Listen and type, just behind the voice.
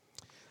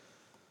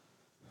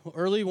Well,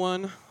 early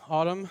one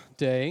autumn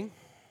day,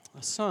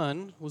 a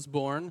son was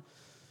born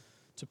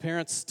to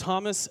parents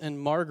Thomas and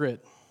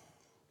Margaret.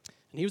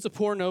 And he was a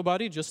poor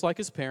nobody, just like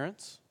his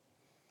parents.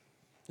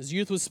 His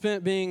youth was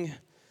spent being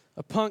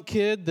a punk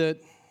kid that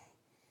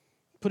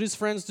put his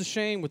friends to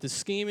shame with his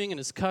scheming and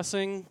his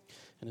cussing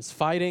and his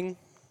fighting.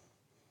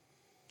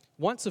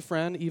 Once a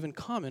friend even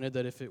commented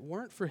that if it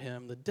weren't for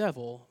him, the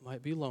devil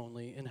might be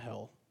lonely in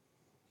hell.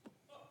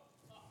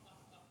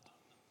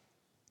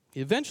 He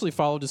eventually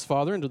followed his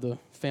father into the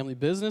family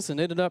business and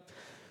ended up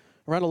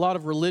around a lot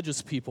of religious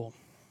people.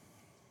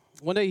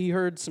 One day he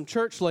heard some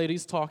church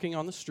ladies talking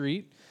on the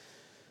street,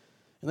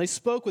 and they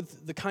spoke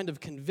with the kind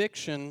of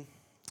conviction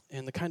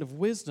and the kind of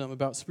wisdom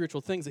about spiritual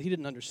things that he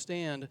didn't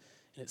understand,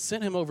 and it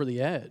sent him over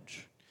the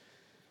edge.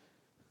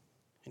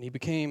 And he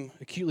became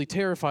acutely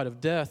terrified of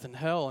death and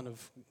hell and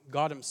of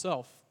God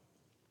himself.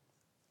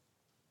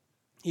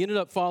 He ended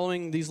up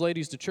following these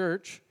ladies to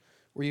church,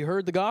 where he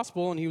heard the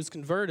gospel and he was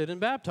converted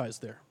and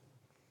baptized there.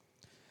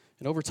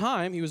 And over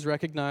time, he was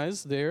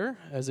recognized there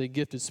as a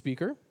gifted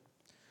speaker.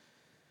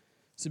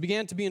 So he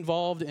began to be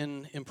involved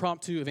in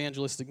impromptu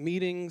evangelistic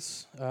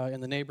meetings in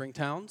the neighboring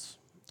towns.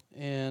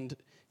 And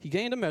he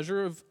gained a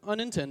measure of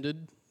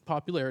unintended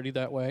popularity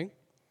that way.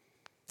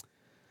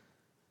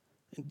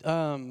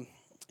 And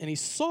he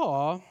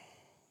saw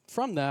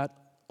from that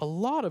a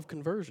lot of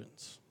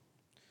conversions,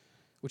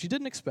 which he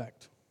didn't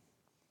expect.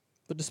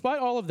 But despite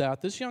all of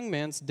that, this young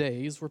man's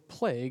days were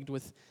plagued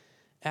with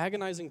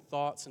agonizing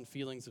thoughts and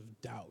feelings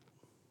of doubt.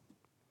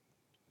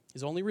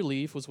 His only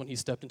relief was when he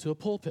stepped into a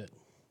pulpit.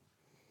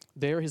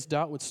 There, his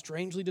doubt would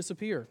strangely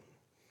disappear.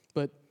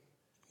 But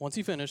once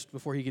he finished,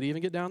 before he could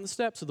even get down the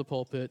steps of the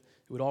pulpit,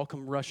 it would all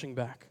come rushing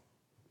back.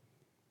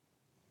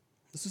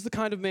 This is the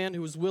kind of man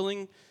who was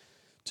willing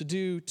to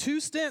do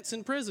 2 stints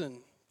in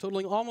prison,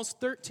 totaling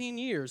almost 13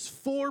 years,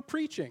 for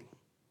preaching.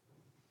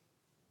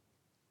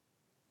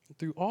 And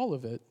through all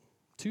of it,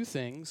 2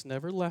 things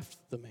never left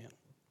the man: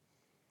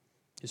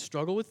 his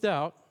struggle with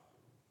doubt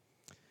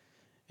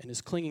and his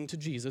clinging to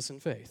Jesus in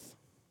faith.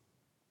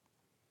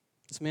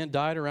 This man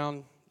died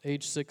around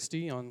age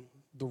 60 on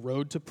the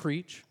road to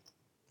preach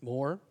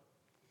more.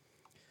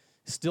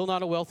 Still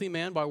not a wealthy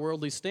man by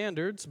worldly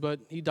standards, but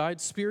he died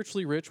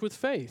spiritually rich with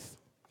faith,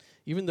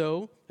 even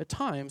though at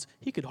times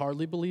he could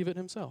hardly believe it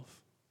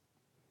himself.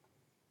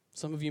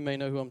 Some of you may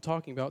know who I'm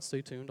talking about.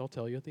 Stay tuned. I'll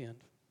tell you at the end.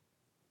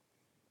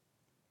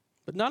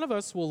 But none of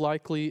us will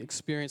likely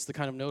experience the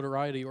kind of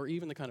notoriety or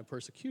even the kind of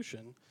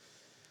persecution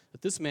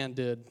that this man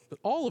did. But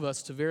all of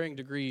us, to varying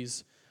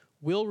degrees,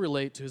 will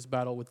relate to his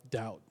battle with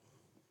doubt.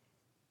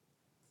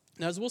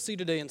 Now, as we'll see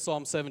today in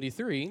Psalm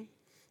 73,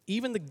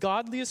 even the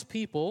godliest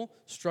people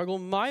struggle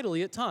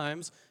mightily at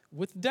times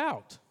with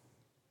doubt.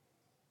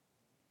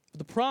 But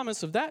the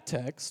promise of that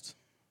text,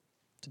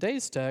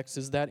 today's text,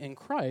 is that in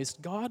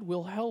Christ, God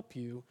will help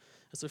you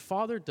as a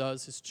father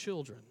does his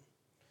children,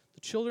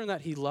 the children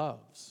that he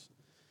loves,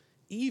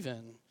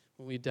 even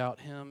when we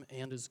doubt him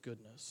and his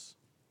goodness.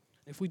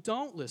 If we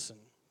don't listen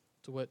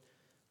to what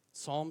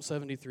Psalm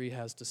 73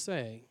 has to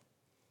say,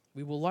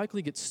 we will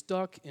likely get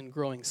stuck in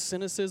growing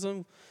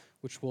cynicism,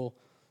 which will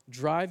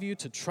drive you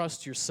to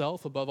trust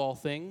yourself above all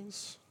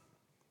things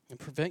and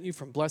prevent you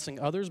from blessing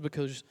others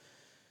because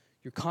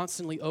you're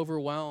constantly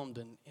overwhelmed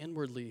and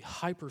inwardly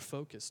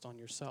hyper-focused on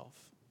yourself.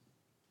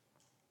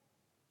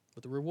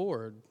 But the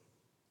reward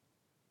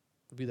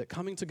would be that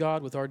coming to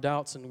God with our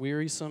doubts and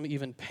wearisome,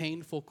 even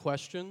painful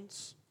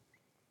questions,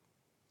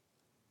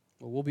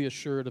 we'll be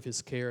assured of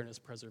his care and his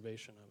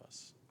preservation of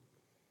us.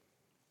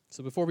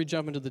 So before we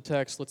jump into the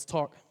text, let's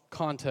talk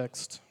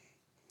context.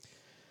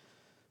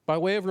 By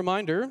way of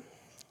reminder,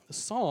 the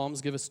Psalms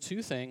give us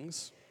 2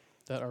 things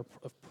that are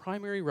of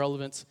primary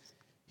relevance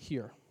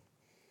here.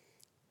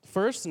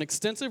 First, an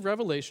extensive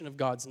revelation of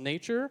God's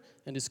nature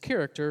and his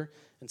character.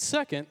 And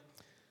second,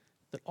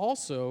 that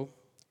also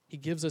he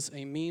gives us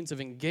a means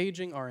of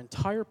engaging our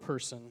entire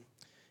person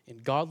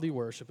in godly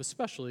worship,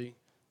 especially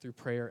through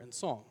prayer and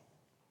song.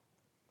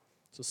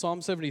 So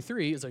Psalm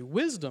 73 is a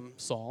wisdom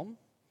psalm,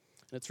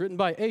 and it's written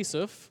by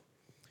Asaph,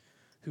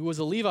 who was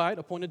a Levite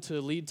appointed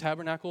to lead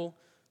tabernacle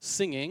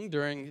singing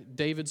during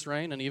David's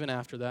reign and even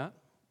after that.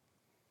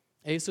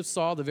 Asaph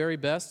saw the very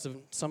best of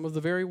some of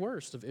the very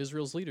worst of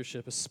Israel's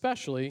leadership,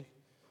 especially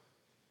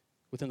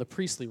within the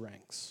priestly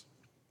ranks.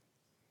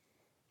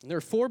 And there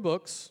are 4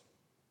 books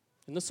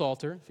in the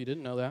Psalter, if you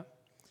didn't know that.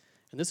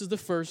 And this is the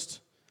first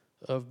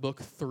of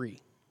book 3,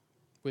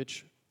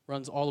 which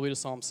runs all the way to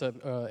Psalm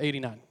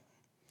 89.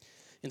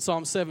 In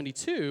Psalm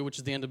 72, which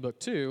is the end of book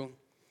 2,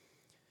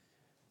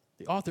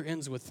 the author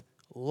ends with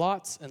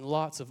lots and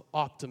lots of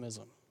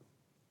optimism.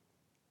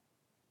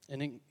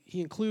 And he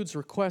includes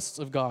requests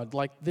of God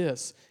like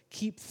this: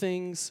 keep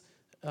things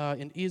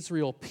in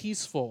Israel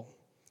peaceful,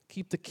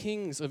 keep the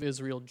kings of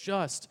Israel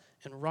just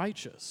and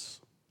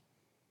righteous,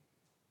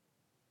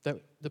 that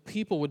the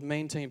people would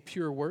maintain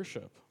pure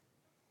worship,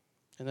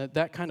 and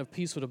that kind of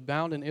peace would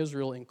abound in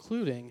Israel,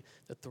 including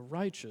that the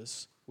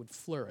righteous would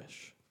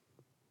flourish.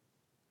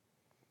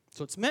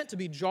 So it's meant to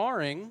be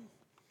jarring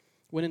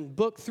when in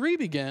book 3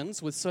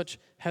 begins with such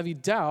heavy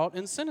doubt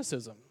and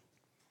cynicism?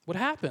 What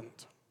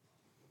happened?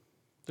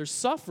 There's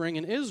suffering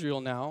in Israel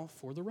now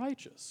for the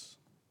righteous.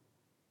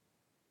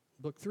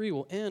 Book 3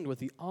 will end with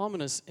the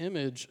ominous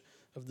image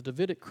of the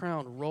Davidic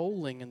crown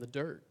rolling in the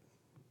dirt.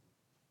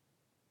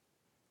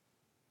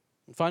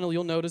 And finally,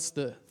 you'll notice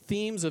the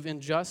themes of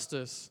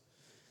injustice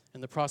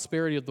and the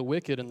prosperity of the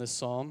wicked in this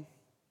psalm.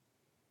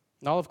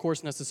 And I'll, of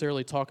course,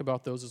 necessarily talk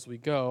about those as we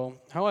go.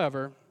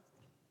 However,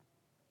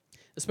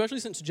 especially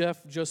since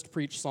Jeff just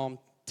preached Psalm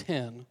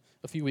 10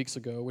 a few weeks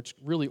ago, which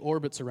really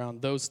orbits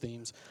around those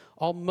themes,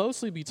 I'll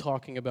mostly be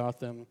talking about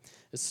them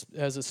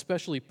as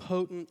especially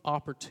potent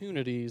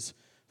opportunities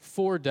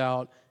for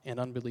doubt and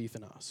unbelief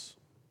in us.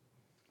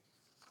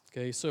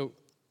 Okay, so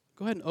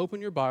go ahead and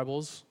open your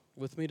Bibles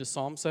with me to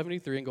Psalm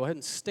 73 and go ahead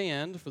and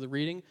stand for the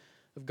reading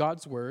of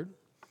God's Word.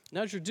 And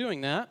as you're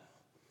doing that,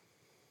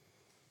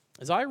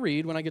 as I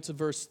read, when I get to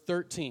verse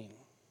 13,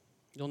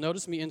 you'll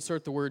notice me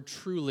insert the word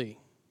truly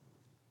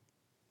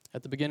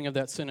at the beginning of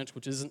that sentence,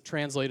 which isn't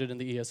translated in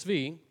the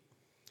ESV.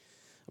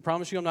 I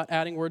promise you I'm not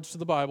adding words to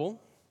the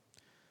Bible.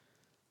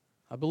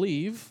 I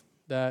believe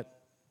that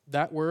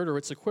that word or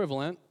its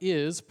equivalent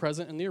is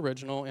present in the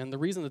original, and the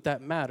reason that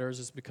that matters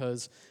is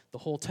because the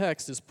whole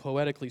text is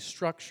poetically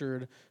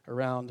structured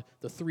around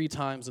the 3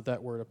 times that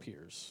that word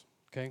appears.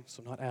 Okay,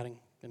 so I'm not adding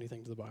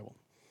anything to the Bible.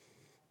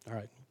 All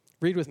right,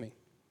 read with me.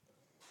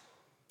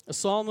 A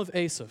psalm of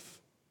Asaph.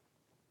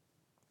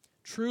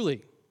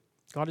 Truly,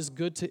 God is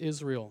good to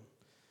Israel,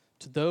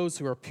 to those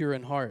who are pure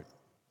in heart.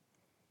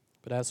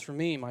 But as for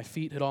me, my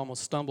feet had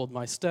almost stumbled,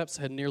 my steps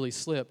had nearly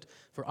slipped,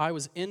 for I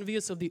was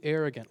envious of the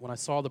arrogant when I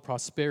saw the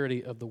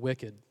prosperity of the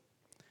wicked.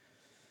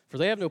 For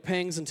they have no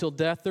pangs until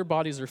death, their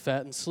bodies are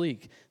fat and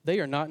sleek.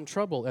 They are not in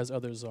trouble as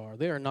others are.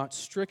 They are not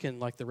stricken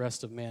like the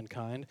rest of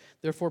mankind.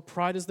 Therefore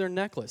pride is their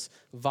necklace.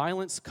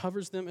 Violence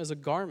covers them as a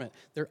garment.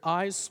 Their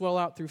eyes swell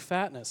out through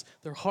fatness.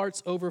 Their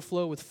hearts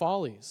overflow with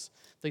follies.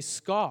 They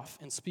scoff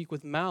and speak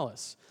with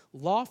malice.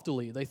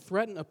 Loftily they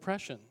threaten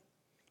oppression.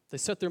 They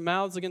set their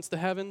mouths against the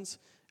heavens,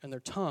 and their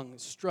tongue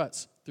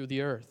struts through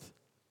the earth.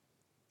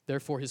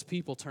 Therefore his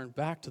people turn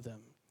back to them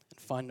and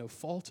find no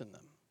fault in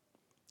them.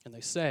 And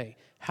they say,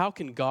 how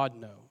can God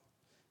know?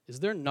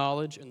 Is there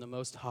knowledge in the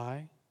Most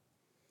High?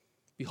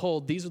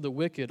 Behold, these are the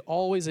wicked.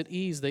 Always at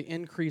ease they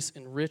increase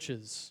in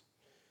riches.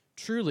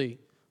 Truly,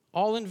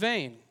 all in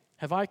vain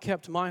have I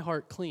kept my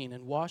heart clean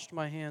and washed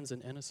my hands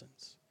in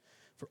innocence.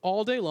 For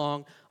all day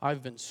long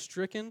I've been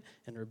stricken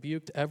and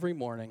rebuked every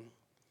morning.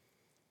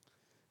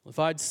 If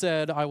I'd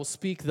said, I will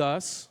speak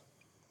thus,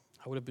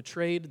 I would have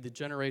betrayed the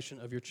generation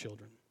of your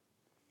children.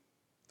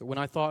 But when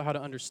I thought how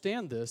to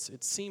understand this,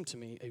 it seemed to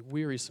me a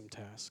wearisome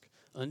task,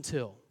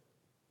 until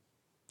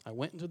I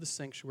went into the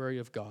sanctuary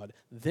of God.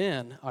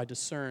 Then I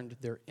discerned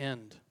their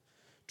end.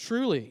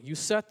 Truly, you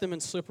set them in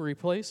slippery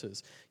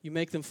places. You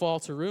make them fall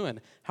to ruin.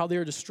 How they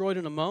are destroyed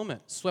in a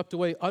moment, swept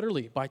away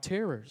utterly by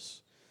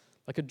terrors.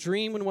 Like a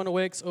dream when one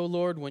awakes, O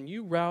Lord, when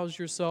you rouse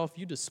yourself,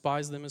 you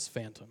despise them as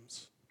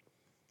phantoms.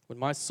 When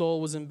my soul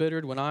was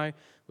embittered, when I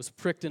was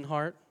pricked in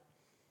heart,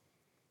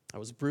 I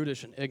was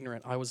brutish and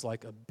ignorant. I was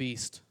like a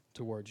beast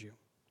towards you.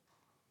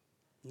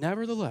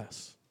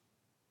 Nevertheless,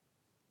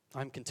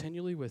 I'm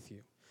continually with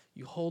you.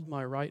 You hold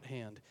my right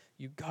hand.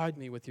 You guide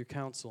me with your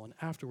counsel, and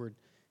afterward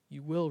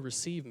you will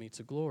receive me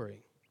to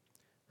glory.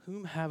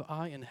 Whom have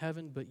I in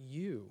heaven but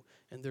you?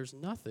 And there's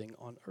nothing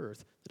on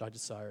earth that I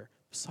desire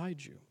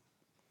beside you.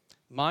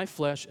 My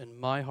flesh and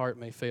my heart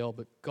may fail,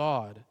 but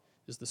God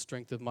is the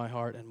strength of my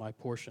heart and my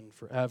portion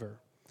forever.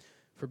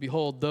 For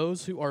behold,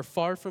 those who are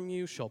far from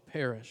you shall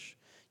perish.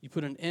 You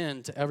put an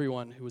end to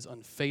everyone who is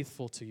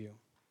unfaithful to you.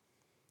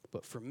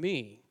 But for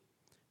me,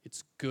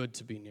 it's good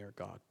to be near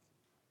God.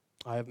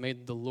 I have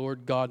made the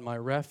Lord God my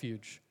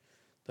refuge,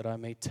 that I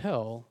may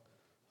tell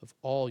of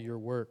all your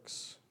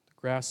works. The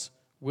grass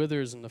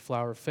withers and the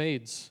flower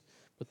fades,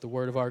 but the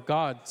word of our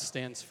God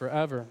stands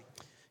forever.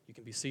 You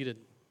can be seated.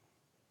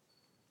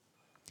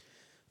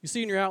 You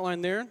see in your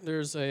outline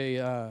there's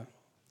an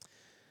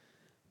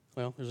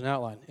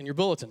outline in your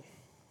bulletin.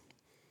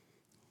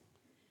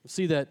 You'll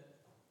see that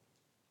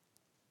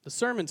the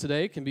sermon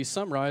today can be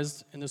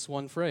summarized in this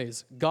one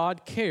phrase: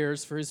 God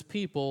cares for his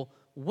people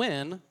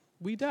when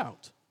we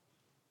doubt.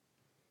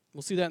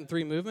 We'll see that in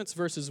 3 movements,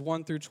 verses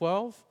 1 through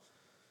 12.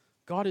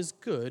 God is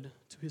good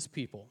to his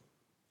people.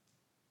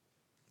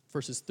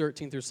 Verses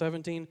 13 through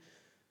 17,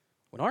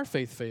 when our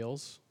faith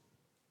fails.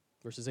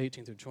 Verses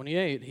 18 through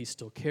 28, he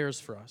still cares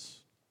for us.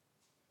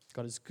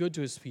 God is good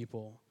to his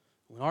people.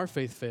 When our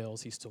faith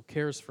fails, he still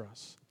cares for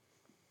us.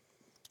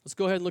 Let's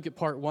go ahead and look at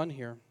part 1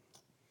 here.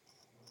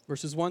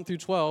 Verses 1 through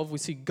 12, we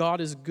see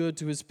God is good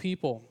to his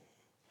people.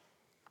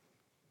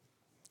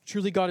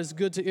 Truly God is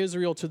good to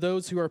Israel, to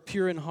those who are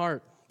pure in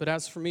heart. But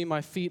as for me,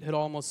 my feet had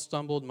almost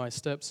stumbled, my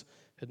steps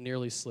had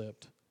nearly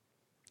slipped.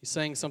 He's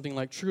saying something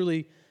like,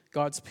 truly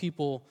God's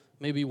people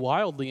may be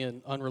wildly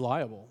and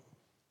unreliable.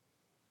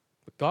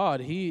 But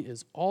God, he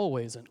is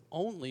always and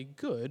only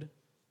good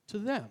to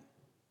them.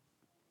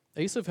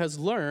 Asaph has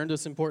learned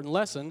this important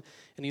lesson,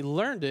 and he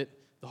learned it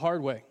the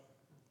hard way.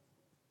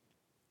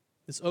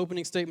 This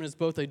opening statement is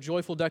both a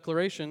joyful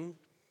declaration,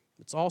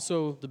 it's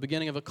also the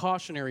beginning of a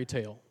cautionary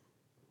tale.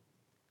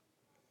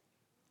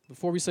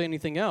 Before we say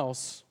anything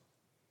else,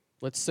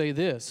 let's say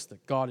this,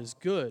 that God is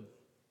good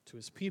to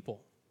his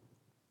people.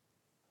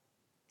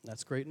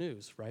 That's great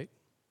news, right?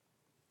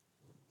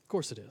 Of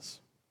course it is.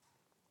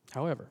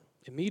 However,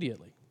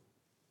 immediately,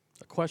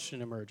 a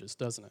question emerges,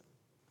 doesn't it?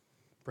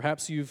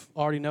 Perhaps you've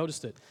already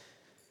noticed it.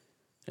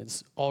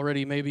 It's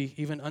already maybe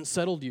even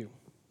unsettled you.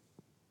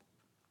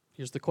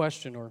 Here's the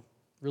question, or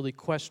really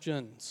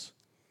questions.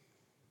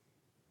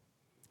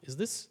 Is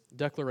this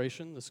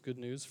declaration, this good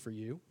news for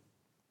you?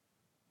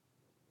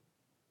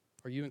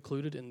 Are you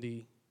included in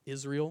the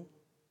Israel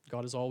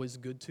God is always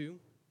good to?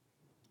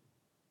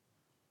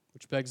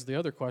 Which begs the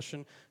other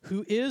question,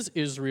 who is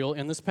Israel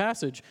in this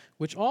passage?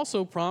 Which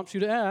also prompts you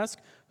to ask,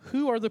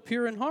 who are the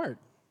pure in heart?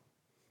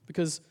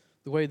 Because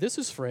the way this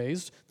is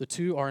phrased, the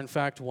two are in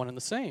fact one and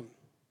the same.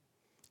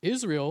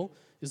 Israel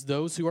is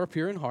those who are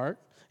pure in heart,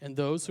 and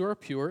those who are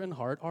pure in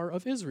heart are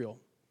of Israel.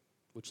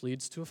 Which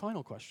leads to a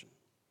final question.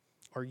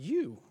 Are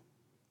you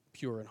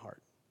pure in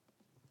heart?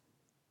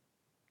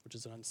 Which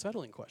is an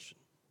unsettling question,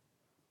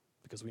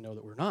 because we know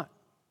that we're not.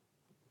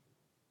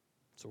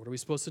 So what are we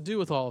supposed to do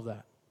with all of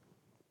that?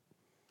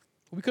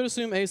 We could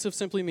assume Asaph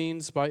simply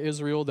means by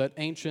Israel that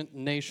ancient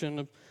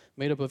nation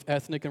made up of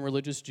ethnic and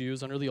religious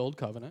Jews under the Old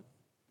Covenant.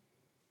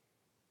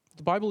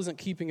 The Bible isn't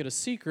keeping it a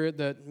secret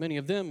that many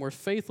of them were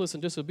faithless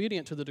and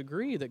disobedient to the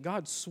degree that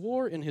God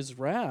swore in his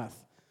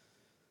wrath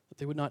that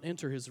they would not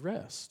enter his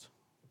rest.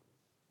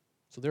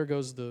 So there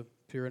goes the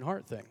pure in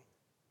heart thing.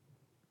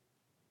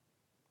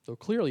 Though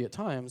clearly at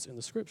times in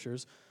the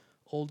scriptures,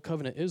 Old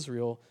Covenant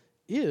Israel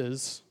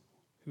is,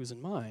 who's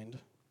in mind,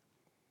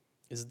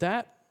 is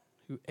that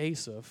who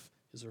Asaph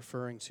is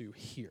referring to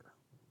here.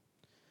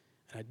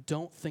 And I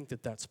don't think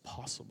that that's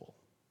possible.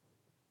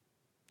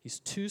 He's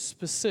too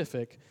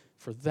specific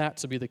for that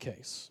to be the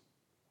case.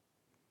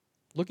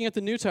 Looking at the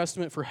New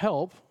Testament for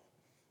help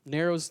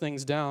narrows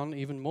things down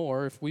even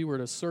more. If we were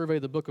to survey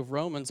the book of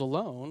Romans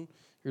alone,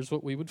 here's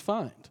what we would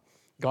find.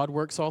 God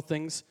works all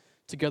things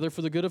together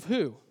for the good of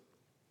who?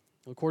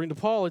 According to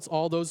Paul, it's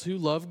all those who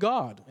love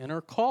God and are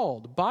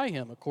called by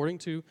him according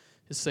to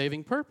his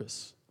saving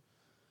purpose.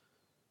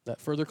 That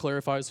further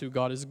clarifies who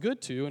God is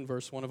good to in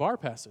verse 1 of our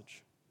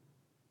passage.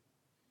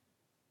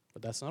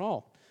 But that's not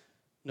all.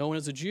 No one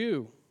is a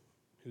Jew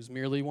who's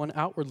merely one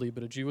outwardly,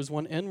 but a Jew is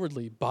one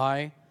inwardly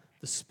by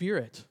the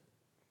Spirit.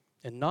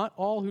 And not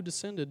all who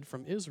descended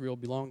from Israel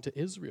belong to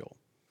Israel.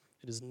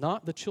 It is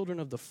not the children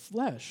of the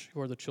flesh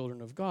who are the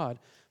children of God,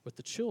 but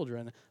the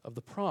children of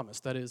the promise.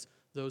 That is,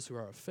 those who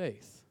are of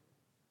faith,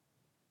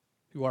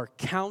 who are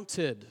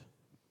counted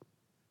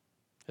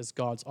as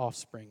God's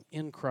offspring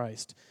in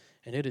Christ.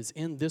 And it is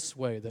in this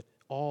way that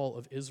all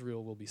of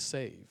Israel will be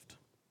saved.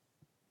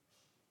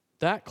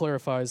 That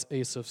clarifies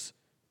Asaph's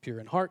pure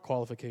in heart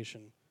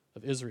qualification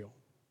of Israel.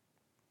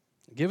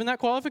 Given that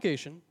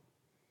qualification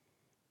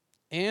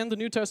and the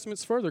New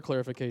Testament's further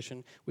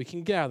clarification, we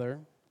can gather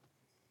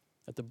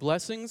that the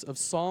blessings of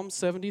Psalm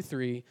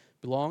 73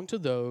 belong to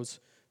those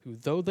who,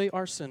 though they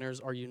are sinners,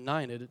 are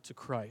united to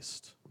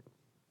Christ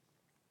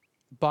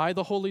by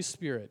the Holy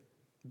Spirit,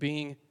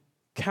 being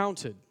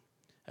counted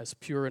as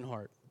pure in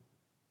heart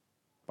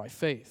by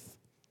faith,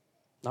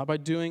 not by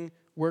doing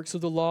works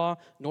of the law,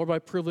 nor by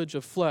privilege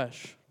of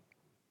flesh.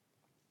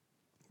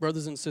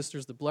 Brothers and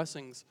sisters, the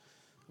blessings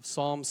of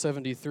Psalm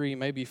 73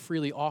 may be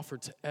freely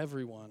offered to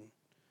everyone,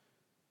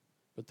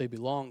 but they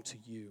belong to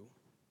you.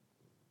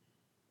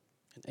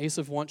 And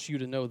Asaph wants you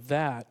to know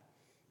that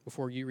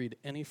before you read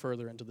any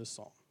further into this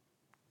psalm.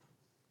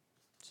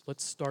 So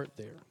let's start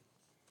there.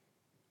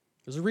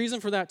 There's a reason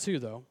for that too,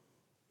 though.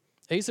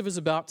 Asaph is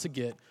about to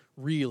get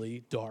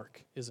really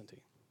dark, isn't he?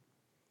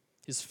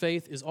 His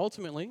faith is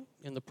ultimately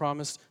in the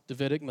promised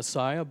Davidic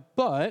Messiah,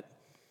 but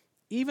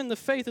even the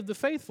faith of the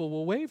faithful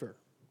will waver.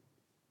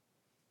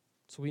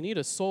 So we need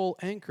a soul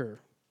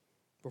anchor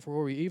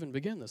before we even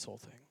begin this whole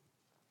thing.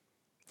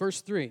 Verse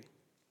 3,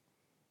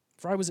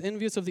 for I was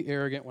envious of the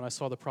arrogant when I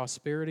saw the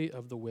prosperity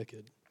of the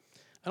wicked.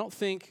 I don't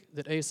think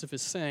that Asaph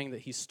is saying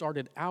that he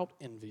started out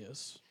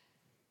envious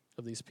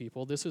of these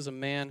people. This is a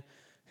man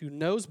who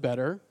knows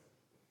better,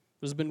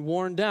 but has been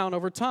worn down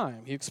over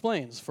time. He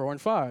explains, 4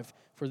 and 5,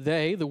 for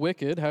they, the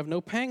wicked, have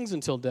no pangs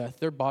until death.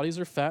 Their bodies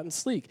are fat and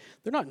sleek.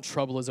 They're not in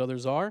trouble as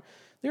others are.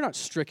 They're not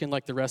stricken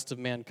like the rest of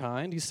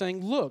mankind. He's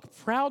saying, look,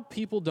 proud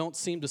people don't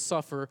seem to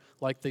suffer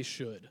like they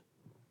should,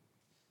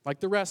 like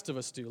the rest of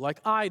us do, like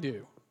I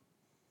do.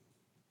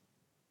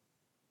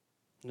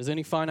 And as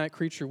any finite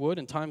creature would,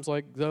 in times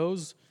like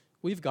those,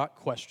 we've got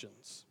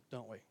questions,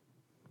 don't we?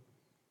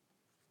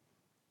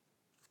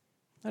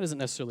 That isn't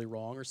necessarily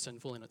wrong or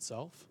sinful in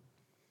itself.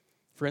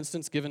 For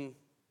instance, given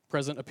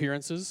present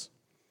appearances,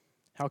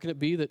 how can it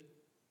be that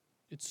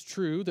it's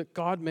true that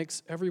God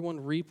makes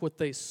everyone reap what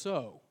they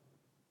sow?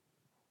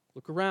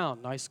 Look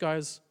around. Nice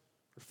guys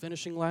are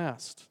finishing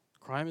last.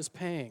 Crime is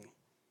paying.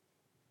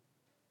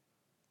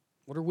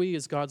 What are we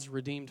as God's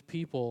redeemed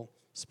people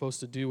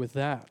supposed to do with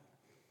that?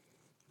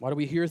 Why do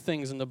we hear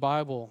things in the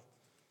Bible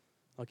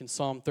Like in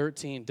Psalm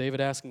 13, David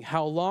asking,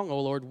 "How long,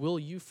 O Lord, will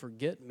you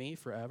forget me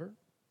forever?"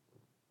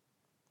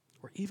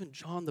 Or even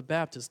John the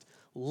Baptist,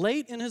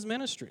 late in his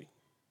ministry,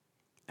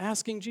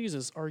 asking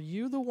Jesus, "Are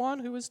you the one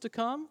who is to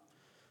come,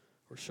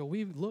 or shall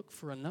we look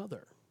for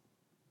another?"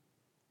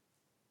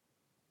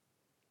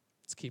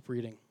 Let's keep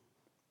reading.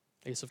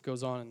 Asaph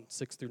goes on in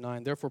 6 through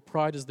 9. "Therefore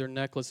pride is their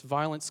necklace,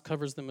 violence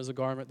covers them as a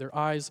garment. Their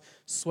eyes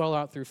swell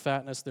out through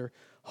fatness, their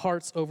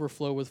hearts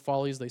overflow with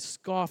follies. They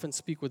scoff and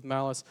speak with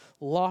malice.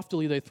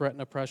 Loftily they threaten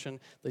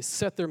oppression. They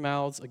set their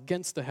mouths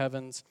against the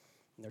heavens,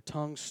 and their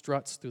tongue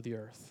struts through the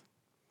earth."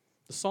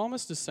 The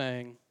psalmist is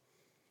saying,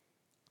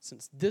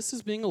 since this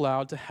is being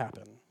allowed to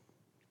happen,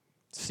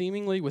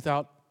 seemingly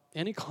without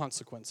any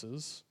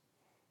consequences,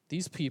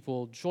 these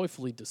people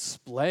joyfully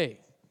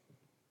display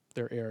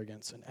their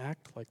arrogance and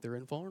act like they're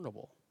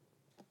invulnerable.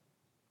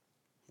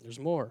 There's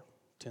more,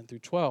 10 through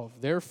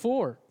 12.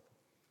 "Therefore,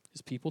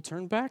 his people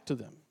turn back to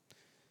them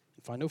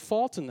and find no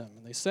fault in them.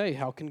 And they say,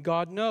 'How can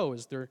God know?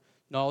 Is there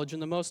knowledge in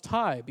the Most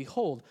High?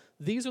 Behold,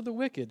 these are the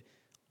wicked,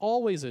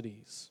 always at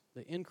ease.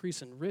 They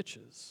increase in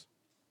riches.'"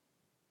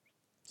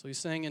 So he's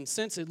saying, and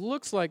since it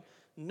looks like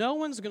no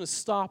one's going to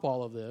stop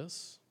all of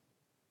this,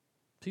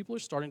 people are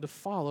starting to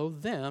follow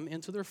them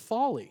into their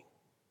folly.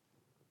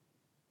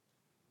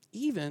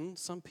 Even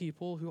some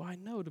people who I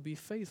know to be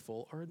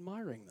faithful are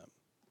admiring them.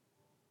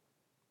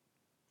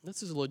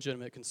 This is a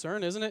legitimate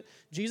concern, isn't it?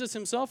 Jesus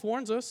himself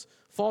warns us,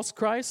 false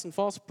Christs and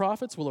false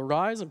prophets will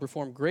arise and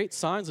perform great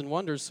signs and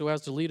wonders so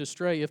as to lead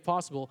astray, if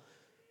possible,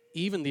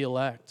 even the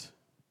elect.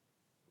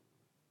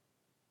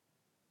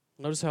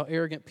 Notice how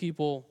arrogant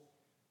people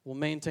will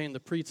maintain the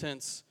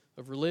pretense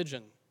of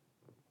religion.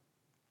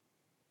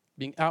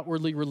 Being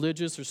outwardly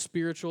religious or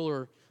spiritual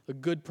or a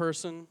good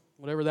person,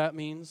 whatever that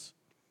means,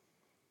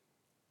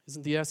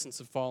 isn't the essence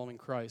of following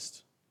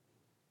Christ.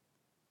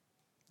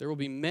 There will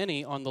be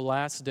many on the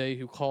last day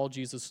who call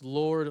Jesus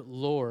Lord,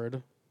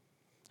 Lord,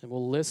 and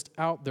will list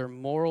out their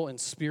moral and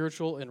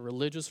spiritual and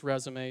religious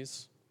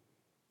resumes.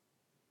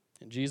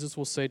 And Jesus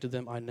will say to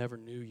them, "I never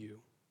knew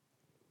you.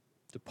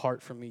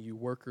 Depart from me, you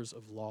workers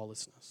of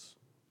lawlessness."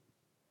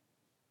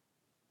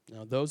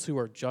 Now, those who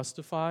are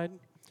justified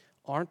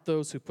aren't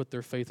those who put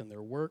their faith in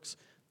their works,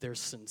 their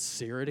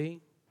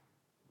sincerity,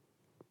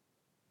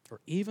 or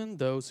even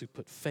those who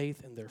put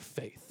faith in their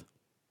faith.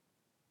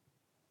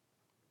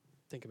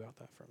 Think about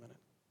that for a minute.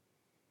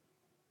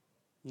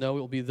 No, it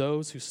will be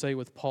those who say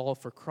with Paul,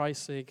 "For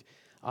Christ's sake,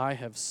 I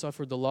have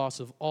suffered the loss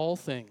of all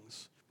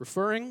things,"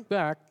 referring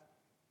back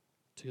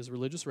to his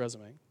religious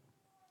resume,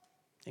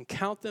 "and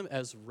count them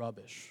as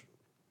rubbish,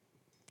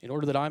 in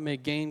order that I may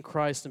gain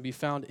Christ and be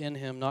found in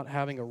him, not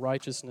having a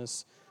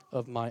righteousness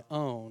of my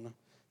own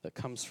that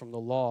comes from the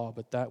law,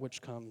 but that which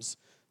comes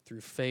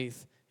through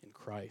faith in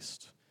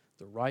Christ."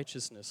 The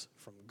righteousness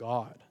from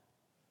God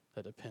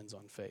that depends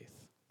on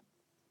faith.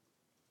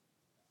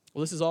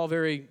 Well, this is all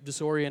very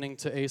disorienting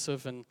to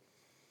Asaph and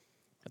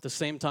at the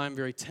same time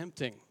very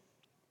tempting.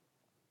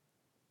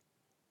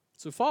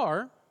 So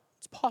far,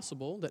 it's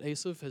possible that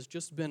Asaph has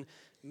just been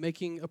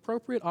making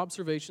appropriate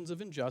observations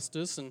of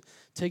injustice and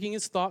taking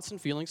his thoughts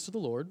and feelings to the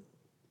Lord.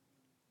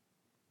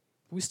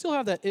 We still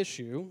have that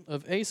issue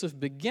of Asaph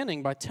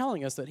beginning by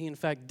telling us that he in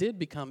fact did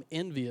become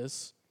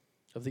envious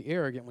of the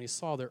arrogant when he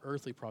saw their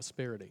earthly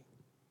prosperity.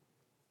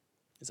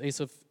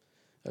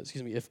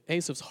 If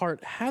Asaph's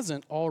heart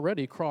hasn't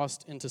already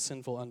crossed into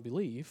sinful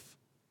unbelief,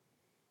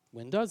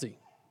 when does he?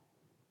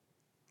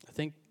 I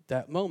think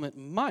that moment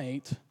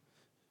might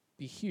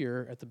be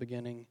here at the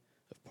beginning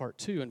of part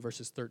 2 in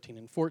verses 13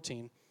 and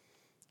 14.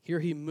 Here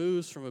he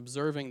moves from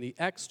observing the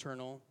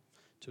external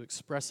to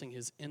expressing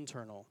his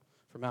internal,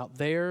 from out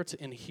there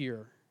to in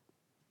here.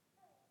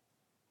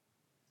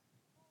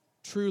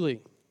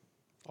 "Truly,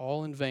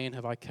 all in vain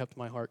have I kept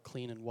my heart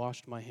clean and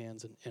washed my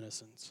hands in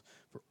innocence.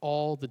 For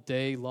all the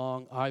day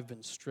long I've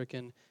been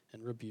stricken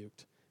and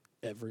rebuked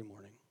every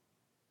morning."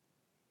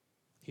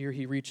 Here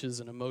he reaches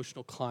an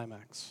emotional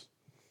climax.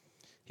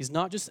 He's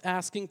not just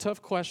asking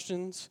tough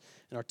questions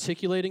and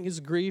articulating his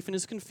grief and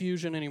his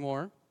confusion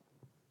anymore.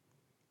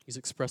 He's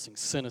expressing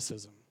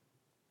cynicism.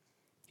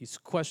 He's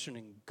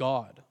questioning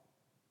God,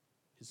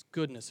 his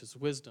goodness, his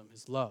wisdom,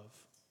 his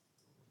love.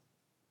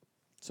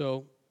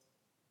 So,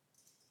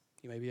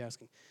 you may be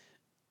asking,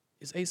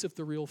 is Asaph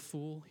the real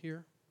fool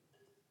here?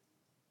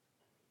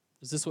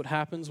 Is this what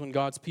happens when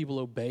God's people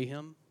obey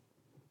him?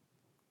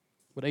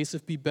 Would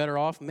Asaph be better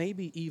off,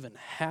 maybe even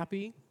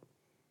happy,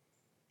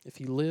 if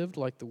he lived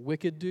like the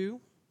wicked do?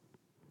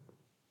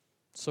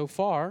 So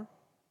far,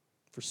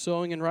 for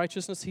sowing in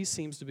righteousness, he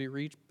seems to be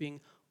reaping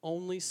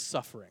only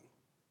suffering.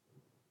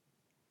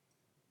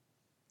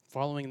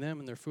 Following them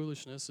in their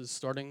foolishness is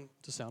starting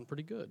to sound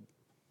pretty good.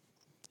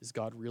 Is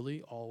God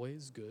really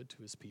always good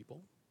to his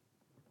people?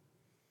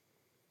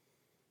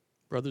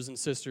 Brothers and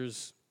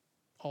sisters,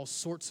 all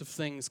sorts of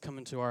things come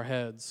into our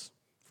heads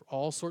for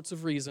all sorts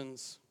of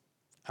reasons,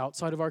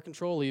 outside of our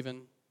control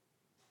even,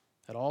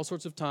 at all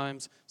sorts of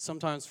times,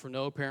 sometimes for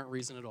no apparent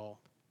reason at all.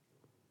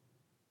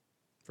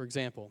 For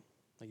example,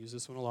 I use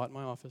this one a lot in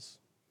my office.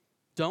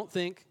 Don't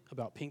think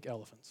about pink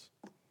elephants.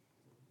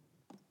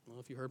 Well,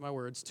 if you heard my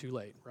words, too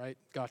late, right?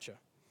 Gotcha.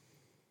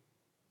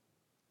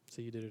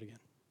 See, you did it again.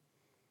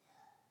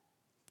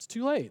 It's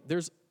too late.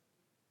 This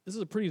is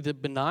a pretty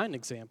benign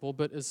example,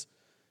 but as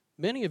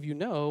many of you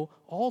know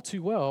all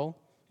too well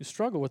who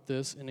struggle with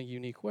this in a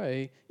unique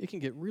way, it can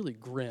get really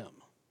grim.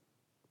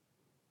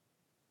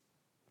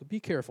 But be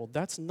careful.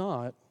 That's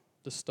not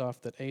the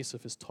stuff that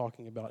Asaph is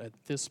talking about at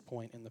this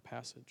point in the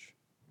passage.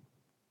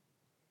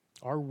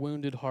 Our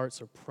wounded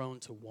hearts are prone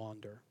to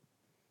wander,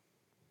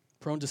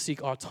 prone to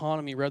seek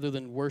autonomy rather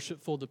than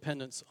worshipful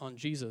dependence on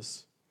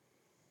Jesus.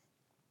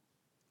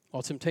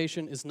 While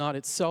temptation is not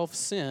itself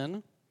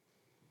sin,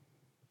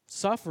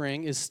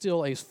 suffering is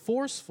still a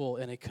forceful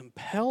and a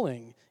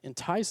compelling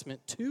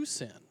enticement to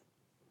sin.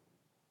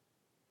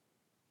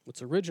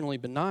 What's originally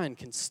benign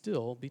can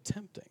still be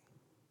tempting.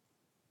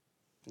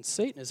 And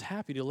Satan is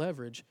happy to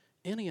leverage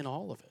any and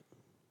all of it.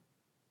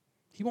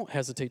 He won't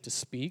hesitate to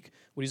speak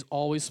what he's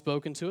always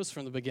spoken to us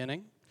from the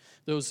beginning.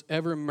 Those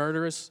ever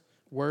murderous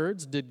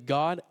words, did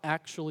God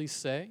actually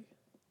say?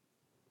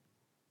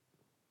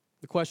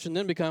 The question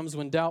then becomes,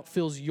 when doubt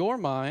fills your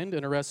mind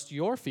and arrests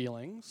your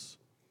feelings,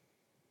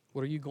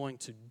 what are you going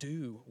to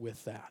do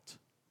with that?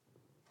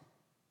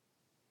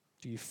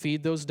 Do you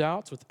feed those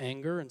doubts with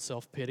anger and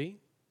self-pity?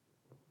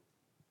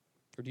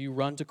 Or do you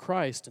run to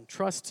Christ and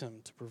trust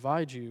Him to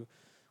provide you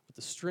with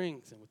the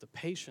strength and with the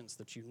patience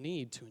that you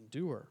need to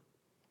endure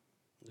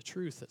the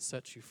truth that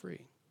sets you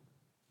free?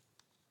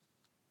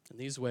 In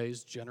these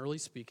ways, generally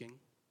speaking,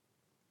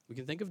 we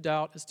can think of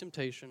doubt as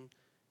temptation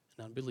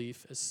and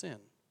unbelief as sin.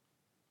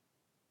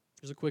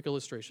 Here's a quick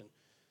illustration.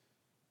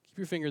 Keep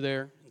your finger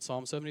there in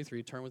Psalm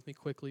 73. Turn with me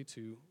quickly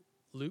to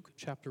Luke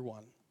chapter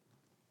 1.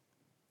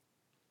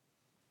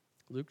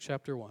 Luke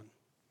chapter 1.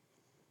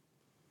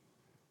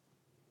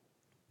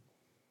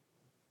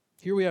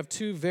 Here we have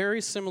two very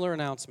similar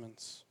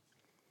announcements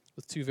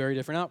with two very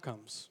different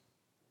outcomes.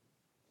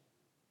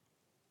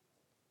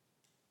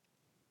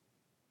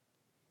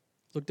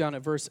 Look down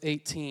at verse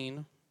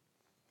 18.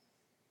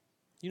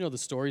 You know the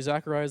story.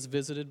 Zechariah is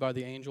visited by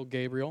the angel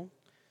Gabriel.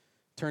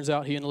 Turns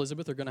out he and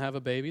Elizabeth are going to have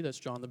a baby. That's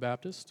John the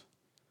Baptist.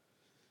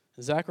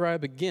 Zechariah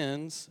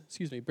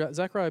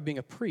being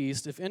a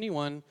priest, if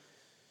anyone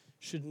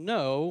should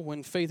know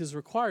when faith is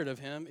required of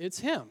him, it's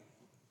him.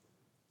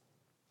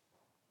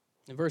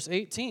 In verse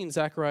 18,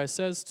 Zechariah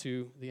says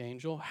to the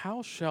angel,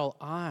 "How shall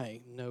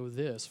I know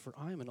this? For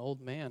I am an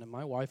old man, and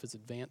my wife is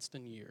advanced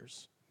in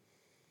years."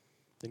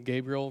 Then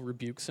Gabriel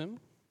rebukes him,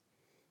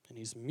 and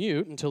he's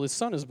mute until his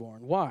son is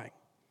born. Why?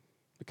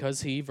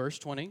 Because he, verse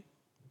 20,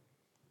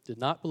 did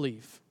not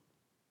believe.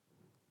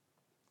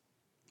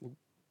 We'll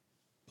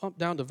bump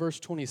down to verse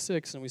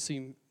 26, and we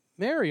see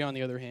Mary, on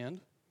the other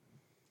hand.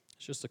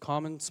 It's just a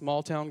common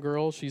small-town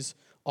girl. She's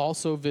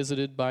also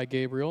visited by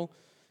Gabriel,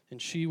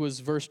 and she was,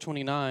 verse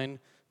 29,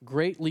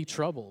 greatly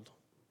troubled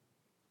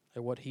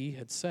at what he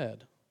had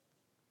said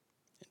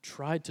and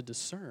tried to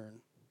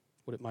discern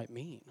what it might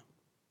mean.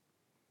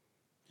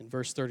 In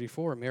verse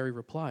 34, Mary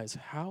replies,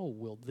 "How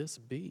will this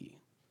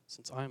be,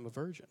 since I am a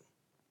virgin?"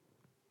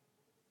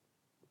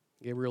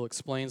 Gabriel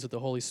explains that the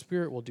Holy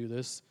Spirit will do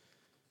this.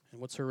 And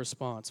what's her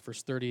response?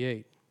 Verse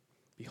 38,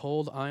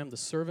 "Behold, I am the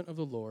servant of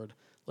the Lord.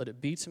 Let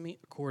it be to me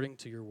according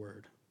to your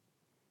word."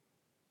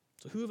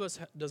 So who of us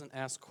doesn't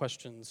ask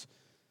questions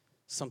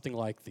something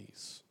like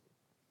these?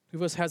 Who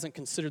of us hasn't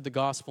considered the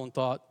gospel and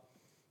thought,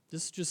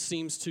 this just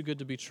seems too good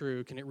to be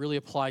true. Can it really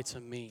apply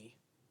to me?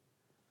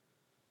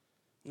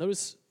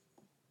 Notice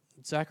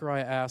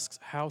Zechariah asks,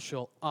 "How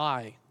shall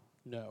I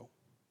know?"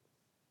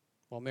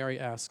 While Mary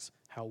asks,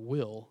 "How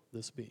will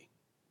this be?"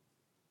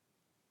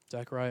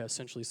 Zechariah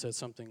essentially says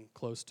something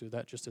close to,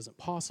 "That just isn't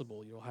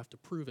possible. You'll have to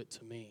prove it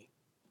to me."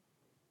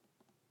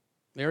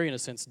 Mary, in a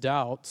sense,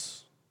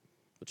 doubts,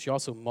 but she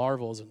also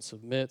marvels and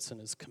submits and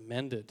is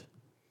commended,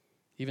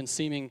 even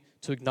seeming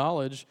to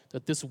acknowledge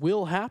that this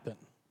will happen,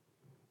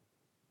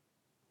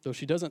 though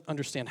she doesn't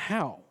understand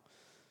how.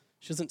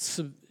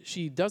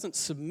 She doesn't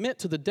submit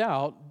to the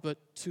doubt,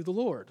 but to the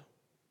Lord.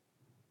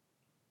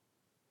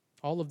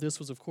 All of this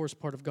was, of course,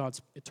 part of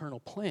God's eternal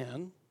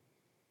plan,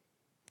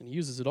 and He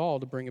uses it all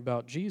to bring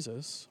about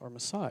Jesus, our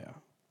Messiah.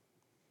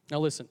 Now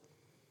listen,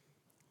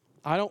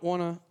 I don't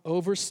want to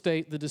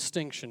overstate the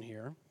distinction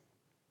here.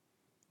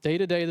 Day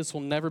to day, this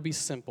will never be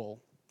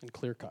simple and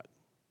clear-cut.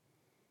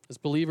 As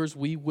believers,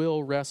 we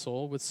will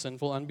wrestle with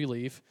sinful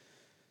unbelief.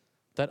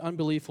 That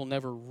unbelief will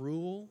never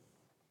rule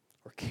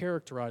or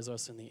characterize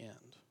us in the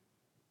end.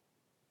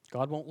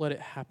 God won't let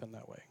it happen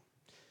that way.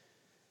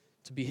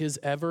 To be His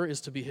ever is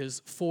to be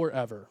His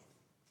forever.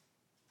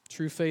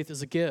 True faith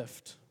is a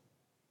gift.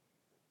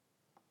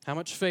 How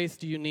much faith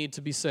do you need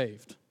to be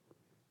saved?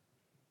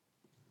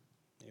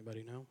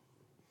 Anybody know?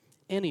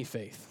 Any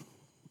faith.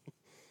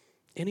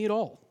 Any at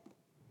all.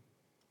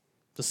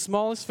 The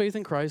smallest faith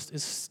in Christ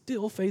is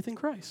still faith in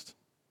Christ.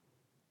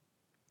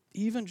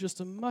 Even just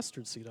a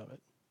mustard seed of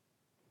it.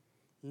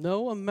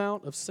 No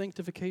amount of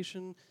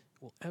sanctification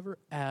will ever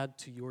add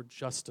to your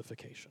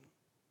justification.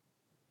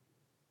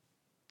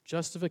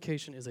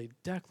 Justification is a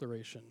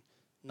declaration,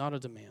 not a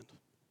demand.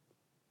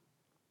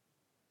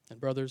 And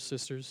brothers,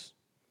 sisters,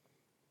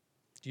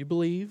 do you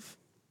believe,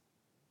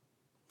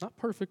 not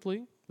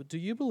perfectly, but do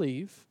you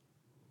believe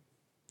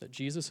that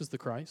Jesus is the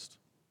Christ?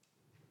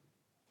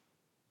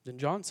 Then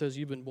John says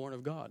you've been born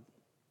of God.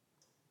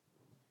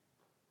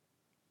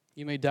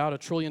 You may doubt 1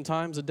 trillion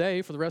times a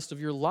day for the rest of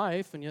your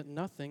life, and yet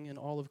nothing in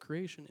all of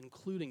creation,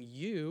 including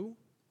you,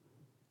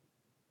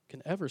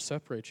 can ever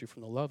separate you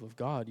from the love of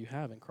God you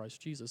have in Christ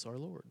Jesus our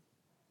Lord.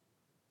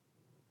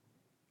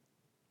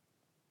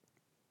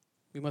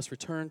 We must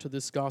return to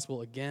this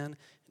gospel again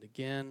and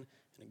again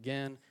and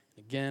again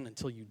and again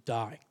until you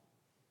die.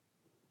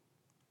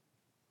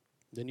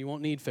 Then you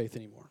won't need faith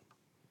anymore,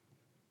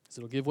 because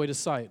it'll give way to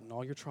sight and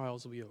all your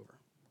trials will be over.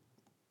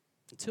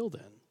 Until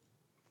then,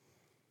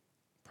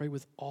 pray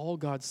with all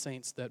God's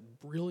saints that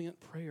brilliant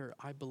prayer,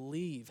 I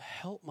believe,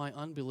 help my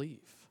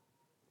unbelief.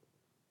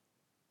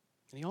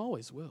 And he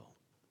always will.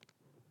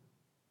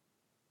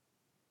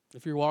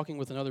 If you're walking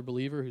with another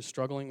believer who's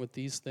struggling with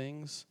these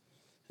things,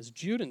 as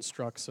Jude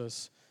instructs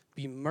us,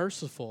 be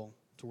merciful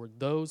toward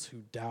those who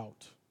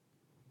doubt.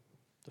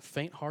 The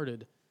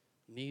faint-hearted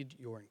need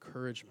your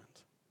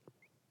encouragement.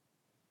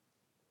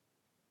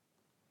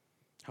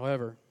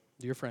 However,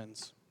 dear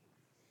friends,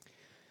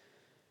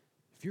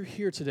 if you're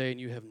here today and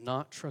you have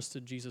not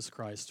trusted Jesus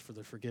Christ for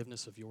the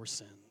forgiveness of your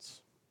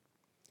sins,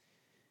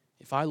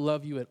 if I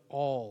love you at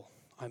all,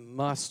 I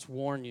must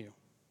warn you.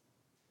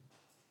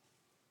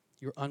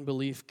 Your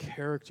unbelief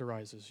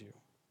characterizes you.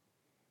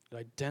 It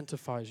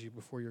identifies you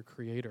before your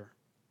Creator.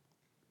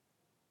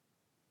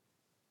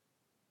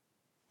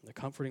 And the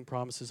comforting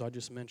promises I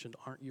just mentioned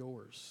aren't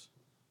yours.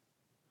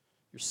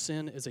 Your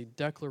sin is a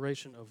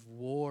declaration of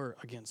war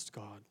against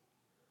God.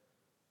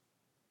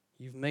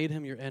 You've made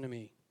him your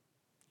enemy.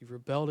 You've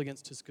rebelled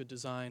against his good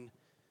design.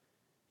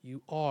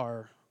 You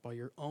are, by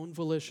your own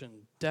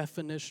volition,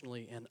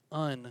 definitionally an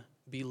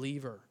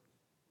unbeliever.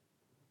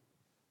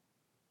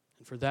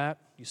 And for that,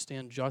 you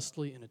stand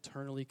justly and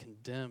eternally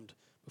condemned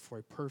before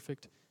a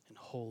perfect and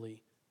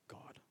holy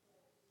God.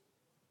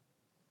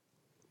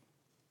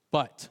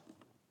 But,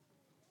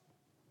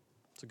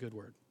 it's a good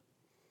word.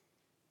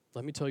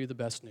 Let me tell you the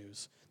best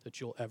news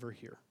that you'll ever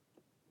hear.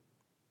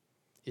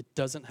 It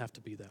doesn't have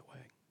to be that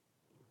way.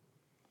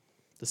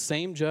 The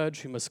same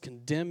judge who must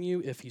condemn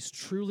you if he's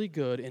truly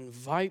good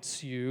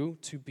invites you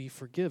to be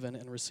forgiven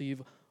and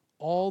receive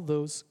all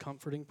those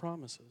comforting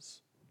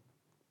promises.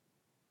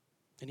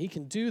 And he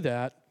can do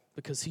that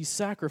because he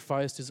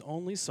sacrificed his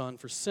only son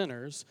for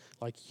sinners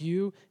like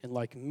you and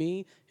like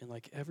me and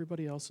like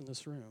everybody else in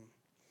this room.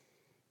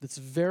 This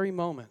very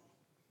moment,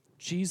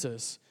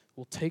 Jesus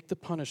will take the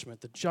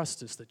punishment, the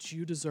justice that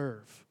you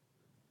deserve,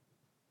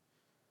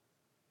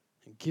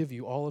 and give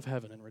you all of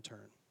heaven in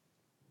return.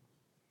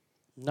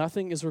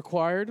 Nothing is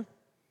required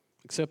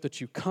except that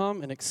you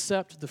come and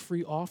accept the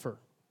free offer.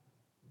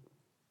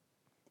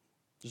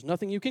 There's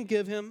nothing you can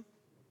give him.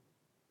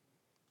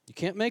 You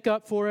can't make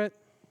up for it.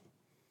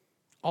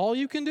 All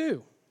you can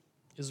do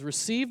is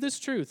receive this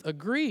truth,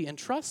 agree, and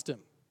trust him.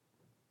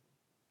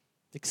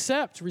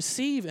 Accept,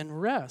 receive,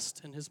 and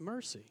rest in his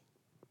mercy.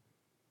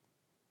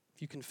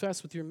 If you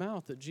confess with your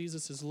mouth that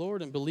Jesus is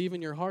Lord and believe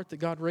in your heart that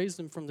God raised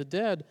him from the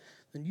dead,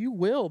 then you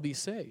will be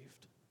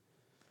saved.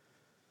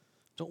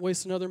 Don't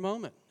waste another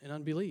moment in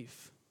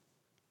unbelief.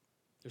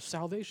 There's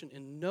salvation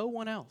in no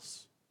one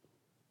else.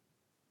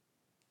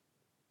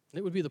 And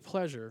it would be the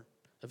pleasure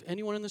of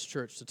anyone in this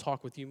church to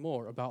talk with you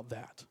more about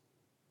that.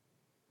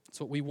 It's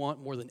what we want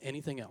more than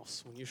anything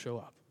else when you show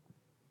up.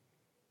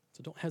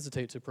 So don't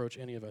hesitate to approach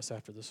any of us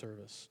after the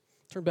service.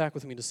 Turn back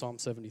with me to Psalm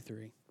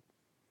 73.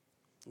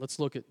 Let's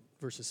look at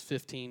verses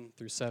 15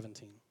 through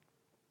 17.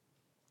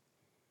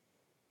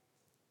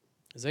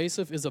 As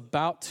Asaph is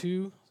about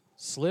to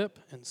slip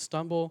and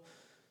stumble,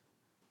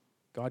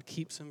 God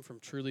keeps him from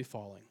truly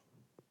falling.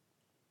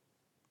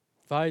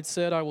 If I had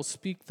said, I will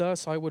speak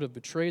thus, I would have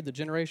betrayed the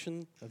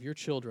generation of your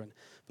children.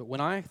 But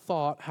when I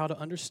thought how to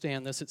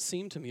understand this, it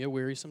seemed to me a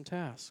wearisome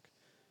task,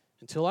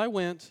 until I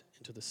went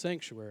into the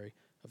sanctuary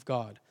of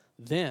God.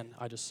 Then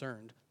I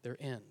discerned their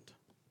end.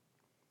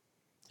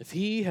 If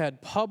he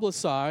had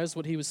publicized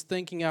what he was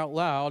thinking out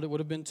loud, it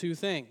would have been two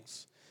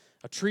things: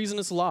 a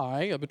treasonous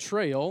lie, a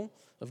betrayal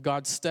of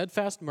God's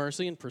steadfast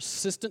mercy and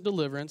persistent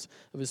deliverance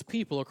of his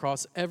people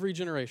across every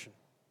generation.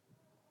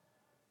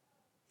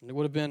 And it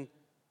would have been,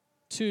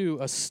 two,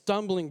 a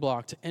stumbling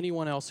block to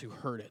anyone else who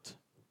heard it,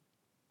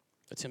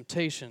 a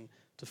temptation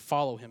to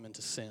follow him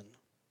into sin.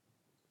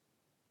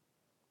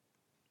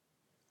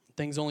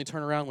 Things only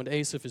turn around when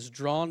Asaph is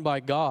drawn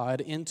by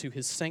God into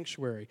his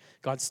sanctuary,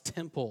 God's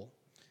temple,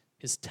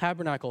 his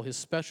tabernacle, his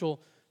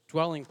special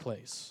dwelling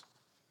place.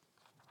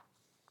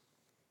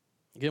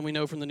 Again, we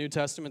know from the New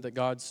Testament that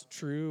God's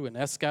true and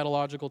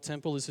eschatological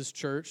temple is his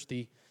church,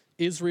 the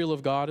Israel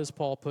of God, as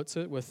Paul puts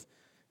it, with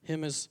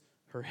him as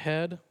her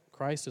head,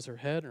 Christ as her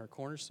head and her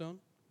cornerstone.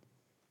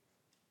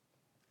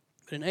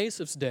 But in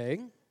Asaph's day,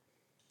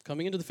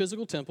 coming into the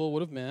physical temple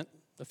would have meant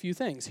a few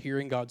things: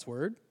 hearing God's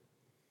word,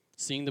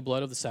 seeing the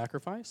blood of the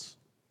sacrifice,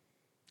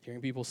 hearing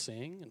people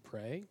sing and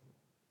pray,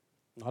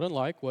 not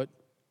unlike what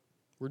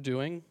we're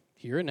doing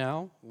here and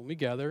now when we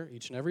gather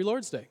each and every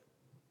Lord's Day.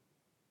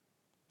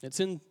 It's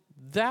in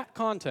that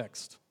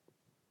context,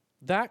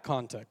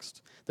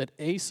 that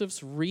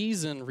Asaph's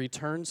reason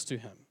returns to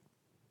him.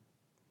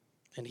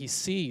 And he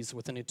sees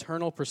with an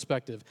eternal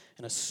perspective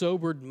and a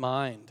sobered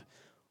mind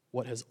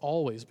what has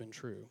always been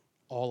true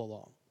all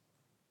along.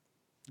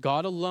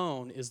 God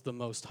alone is the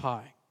Most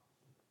High.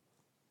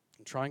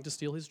 And trying to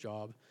steal his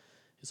job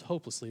is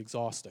hopelessly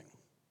exhausting.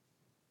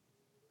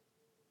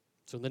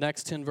 So in the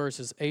next 10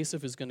 verses,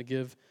 Asaph is going to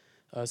give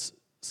us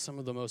some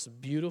of the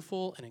most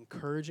beautiful and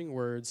encouraging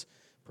words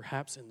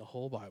perhaps in the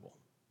whole Bible.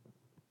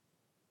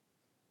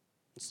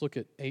 Let's look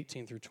at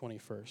 18 through 20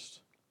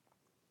 first.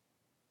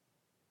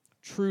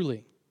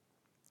 Truly,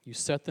 you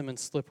set them in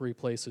slippery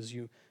places.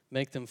 You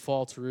make them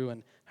fall to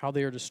ruin. How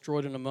they are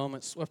destroyed in a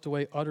moment, swept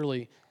away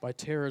utterly by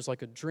terrors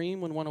like a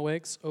dream when one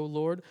awakes. O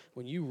Lord,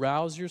 when you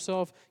rouse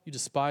yourself, you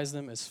despise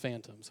them as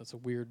phantoms. That's a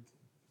weird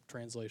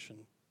translation,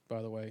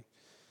 by the way.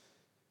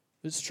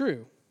 It's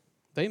true.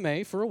 They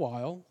may, for a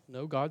while,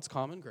 know God's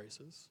common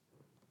graces,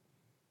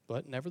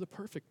 but never the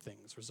perfect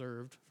things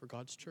reserved for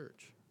God's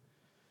church.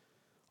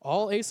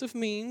 All Asaph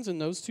means in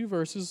those 2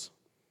 verses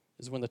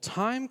is when the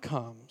time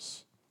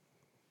comes,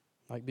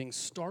 like being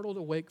startled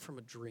awake from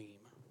a dream.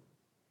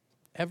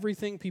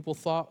 Everything people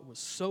thought was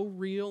so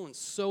real and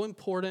so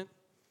important,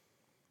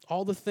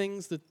 all the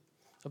things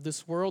of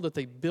this world that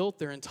they built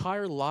their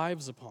entire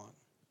lives upon,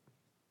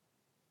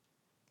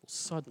 will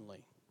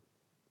suddenly,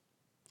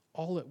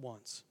 all at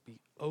once, be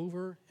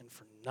over and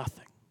for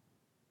nothing.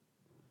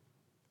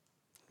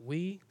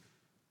 We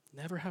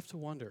never have to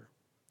wonder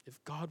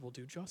if God will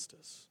do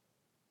justice.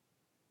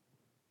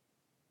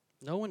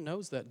 No one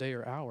knows that day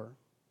or hour.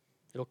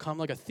 It'll come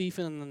like a thief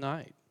in the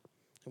night.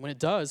 And when it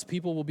does,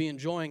 people will be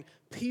enjoying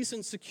peace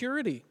and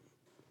security.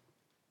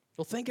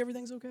 They'll think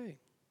everything's okay.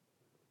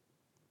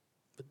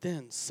 But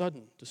then,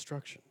 sudden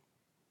destruction.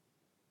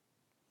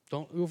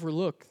 Don't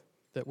overlook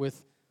that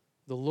with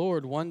the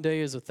Lord, one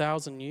day is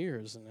 1,000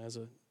 years, and as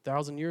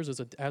 1,000 years is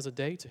as a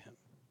day to him.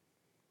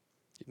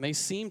 It may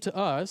seem to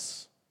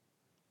us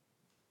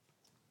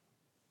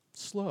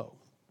slow,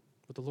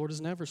 but the Lord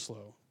is never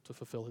slow to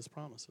fulfill his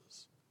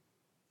promises.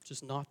 It's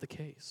just not the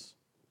case.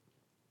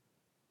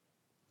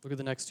 Look at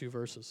the next 2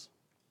 verses.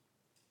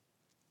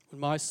 When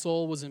my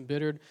soul was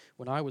embittered,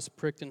 when I was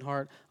pricked in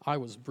heart, I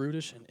was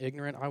brutish and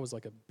ignorant. I was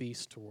like a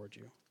beast toward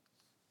you.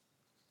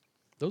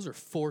 Those are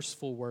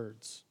forceful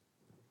words.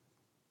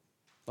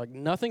 Like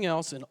nothing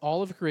else in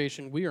all of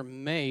creation, we are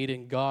made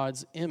in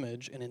God's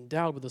image and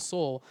endowed with a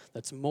soul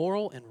that's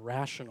moral and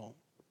rational.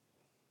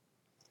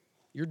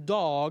 Your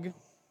dog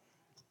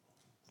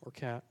or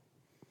cat,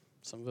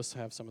 some of us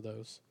have some of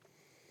those.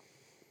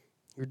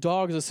 Your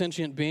dog is a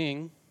sentient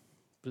being,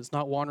 but it's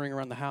not wandering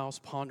around the house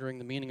pondering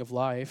the meaning of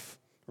life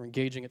or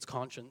engaging its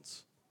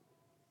conscience.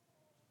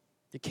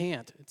 It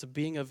can't. It's a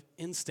being of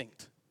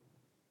instinct.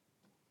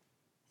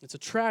 It's a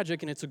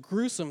tragic and it's a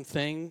gruesome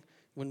thing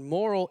when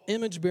moral,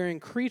 image-bearing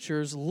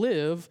creatures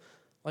live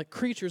like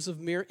creatures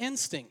of mere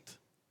instinct.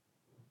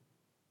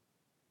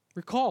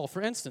 Recall,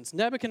 for instance,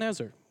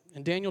 Nebuchadnezzar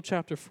in Daniel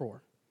chapter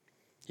 4.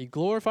 He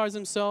glorifies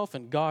himself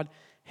and God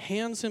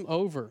hands him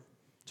over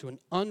to an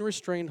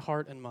unrestrained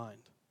heart and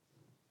mind.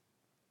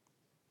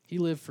 He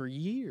lived for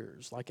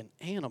years like an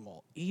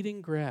animal,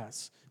 eating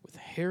grass with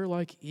hair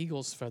like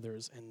eagle's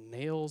feathers and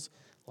nails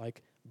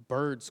like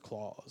bird's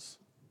claws.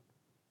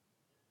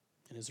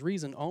 And his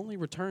reason only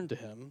returned to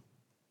him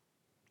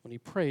when he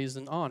praised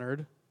and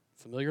honored,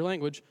 familiar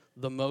language,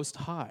 the Most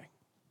High.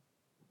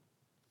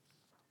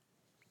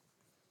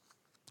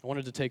 I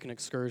wanted to take an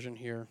excursion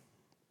here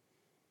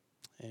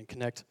and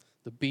connect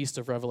the beast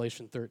of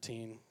Revelation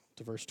 13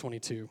 to verse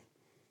 22,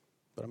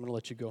 but I'm going to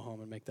let you go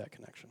home and make that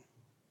connection.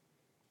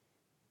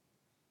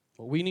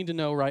 What we need to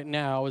know right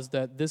now is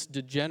that this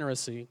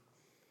degeneracy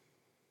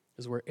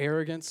is where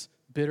arrogance,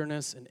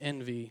 bitterness, and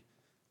envy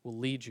will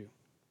lead you.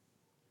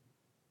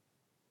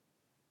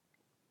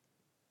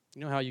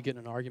 You know how you get in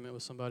an argument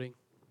with somebody,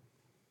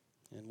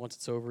 and once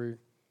it's over,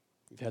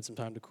 you've had some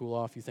time to cool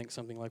off, you think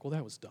something like, well,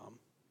 that was dumb.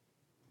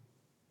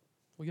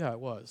 Well, yeah, it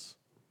was.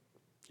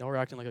 Y'all were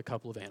acting like a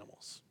couple of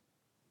animals.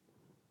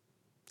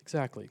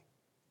 Exactly.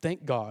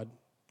 Thank God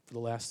for the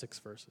last 6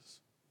 verses.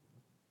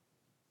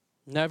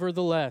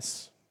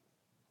 Nevertheless,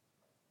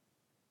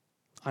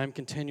 I am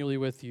continually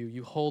with you.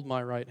 You hold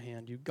my right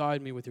hand. You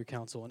guide me with your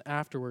counsel, and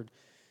afterward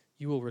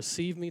you will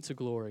receive me to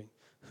glory.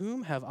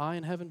 Whom have I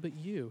in heaven but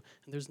you?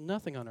 And there's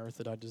nothing on earth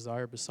that I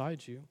desire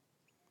besides you.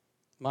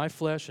 My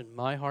flesh and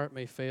my heart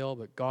may fail,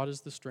 but God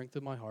is the strength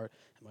of my heart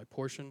and my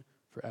portion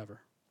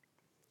forever.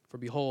 For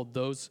behold,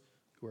 those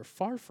who are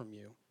far from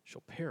you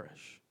shall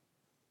perish.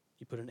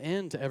 You put an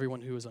end to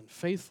everyone who is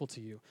unfaithful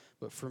to you.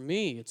 But for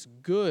me, it's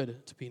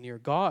good to be near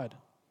God.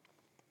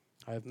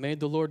 I have made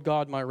the Lord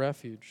God my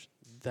refuge,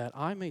 that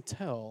I may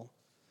tell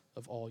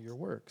of all your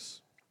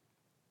works.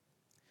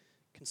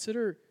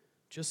 Consider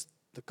just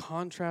the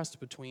contrast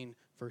between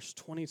verse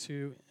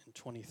 22 and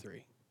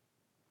 23.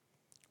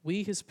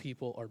 We, his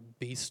people, are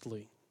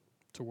beastly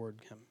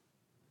toward him.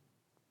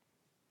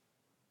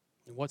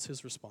 And what's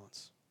his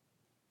response?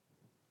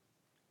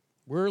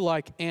 We're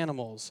like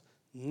animals.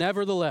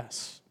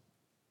 Nevertheless,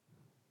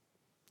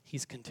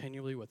 he's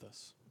continually with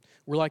us.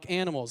 We're like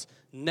animals.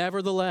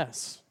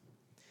 Nevertheless,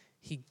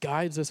 he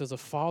guides us as a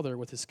father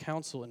with his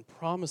counsel and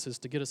promises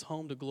to get us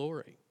home to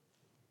glory.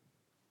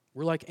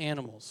 We're like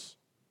animals.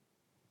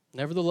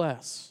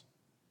 Nevertheless,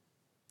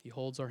 he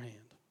holds our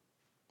hand.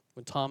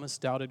 When Thomas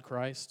doubted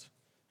Christ,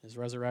 his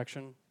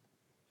resurrection,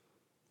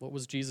 what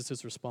was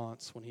Jesus'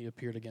 response when he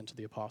appeared again to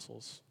the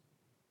apostles?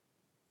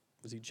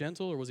 Was he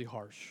gentle or was he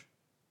harsh?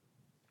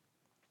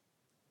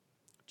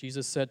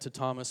 Jesus said to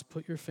Thomas,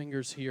 "Put your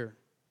fingers here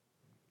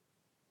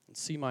and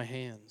see my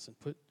hands, and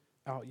put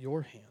out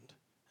your hand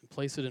and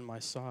place it in my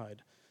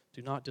side.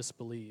 Do not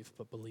disbelieve,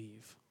 but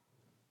believe."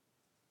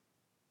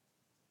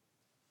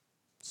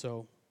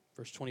 So,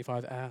 verse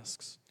 25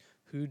 asks,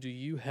 who do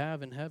you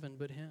have in heaven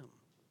but him?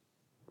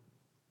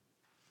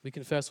 We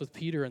confess with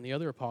Peter and the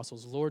other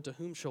apostles, "Lord, to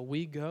whom shall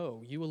we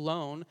go? You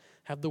alone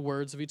have the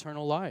words of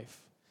eternal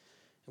life.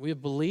 And we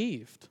have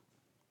believed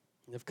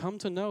and have come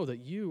to know that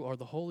you are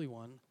the Holy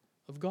One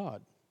of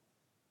God."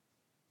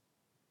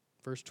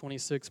 Verse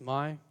 26,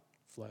 my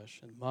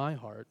flesh and my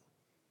heart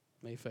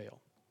may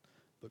fail,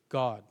 but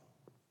God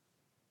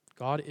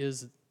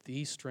is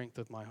the strength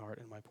of my heart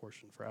and my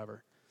portion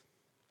forever.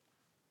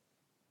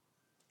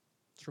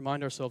 Let's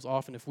remind ourselves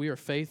often, if we are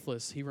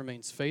faithless, he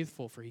remains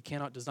faithful, for he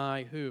cannot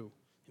deny who?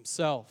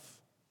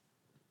 Himself.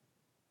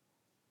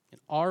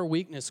 In our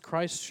weakness,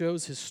 Christ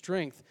shows his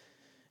strength,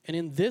 and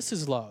in this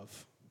is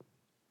love.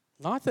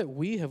 Not that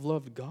we have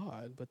loved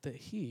God, but that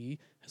he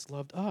has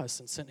loved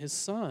us and sent his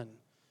Son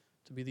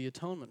to be the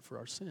atonement for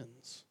our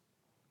sins.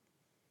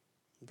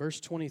 In verse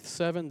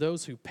 27,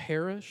 those who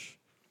perish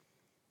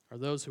are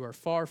those who are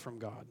far from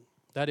God.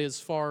 That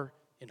is, far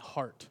in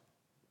heart.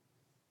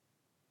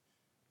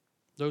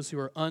 Those who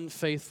are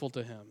unfaithful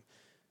to him,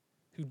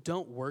 who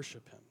don't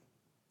worship him.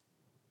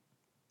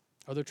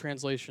 Other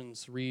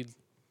translations read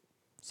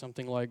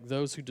something like,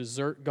 those who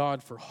desert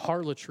God for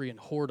harlotry and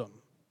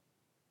whoredom.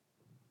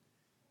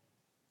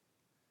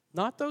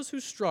 Not those who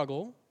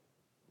struggle,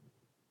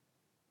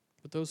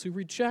 but those who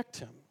reject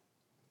him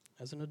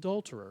as an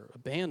adulterer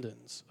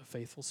abandons a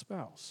faithful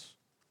spouse.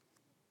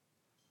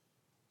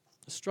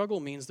 A struggle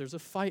means there's a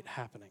fight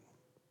happening,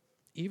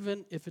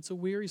 even if it's a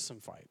wearisome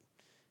fight,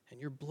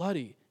 and you're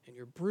bloody and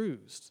you're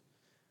bruised.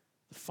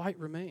 The fight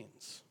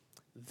remains.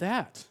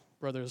 That,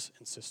 brothers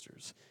and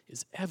sisters,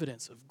 is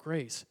evidence of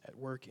grace at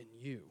work in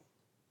you.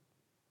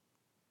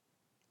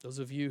 Those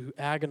of you who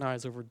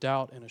agonize over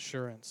doubt and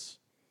assurance,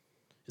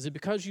 is it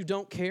because you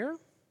don't care?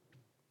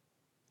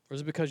 Or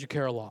is it because you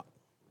care a lot?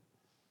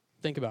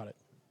 Think about it.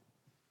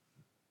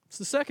 It's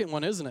the second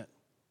one, isn't it?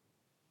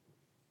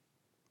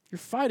 Your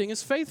fighting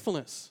is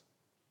faithfulness.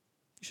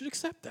 You should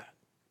accept that.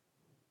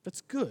 That's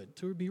good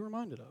to be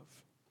reminded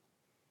of.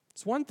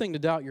 It's one thing to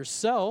doubt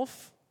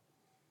yourself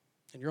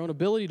and your own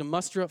ability to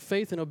muster up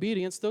faith and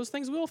obedience. Those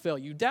things will fail.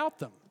 You doubt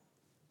them.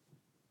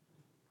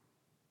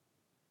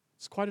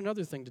 It's quite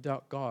another thing to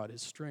doubt God,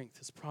 his strength,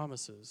 his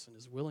promises, and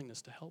his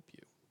willingness to help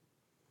you.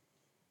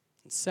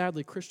 And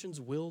sadly, Christians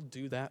will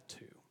do that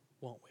too,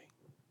 won't we?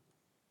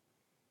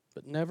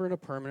 But never in a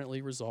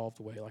permanently resolved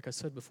way. Like I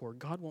said before,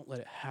 God won't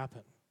let it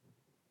happen.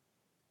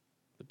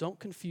 But don't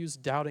confuse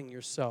doubting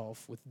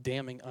yourself with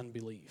damning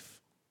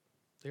unbelief.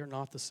 They are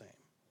not the same.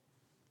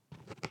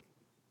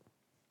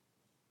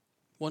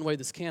 One way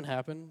this can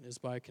happen is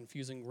by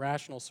confusing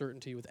rational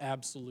certainty with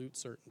absolute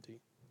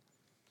certainty.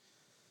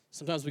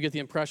 Sometimes we get the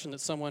impression that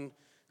someone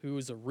who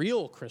is a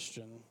real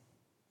Christian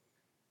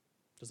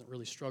doesn't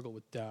really struggle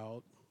with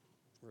doubt,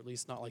 or at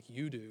least not like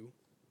you do.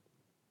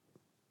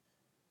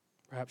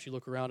 Perhaps you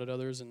look around at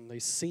others and they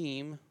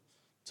seem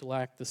to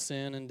lack the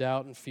sin and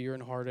doubt and fear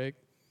and heartache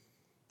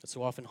that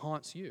so often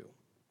haunts you.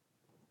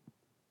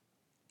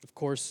 Of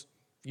course,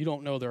 you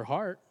don't know their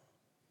heart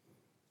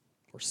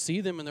or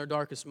see them in their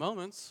darkest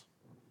moments.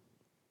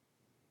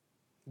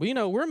 We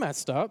know we're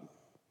messed up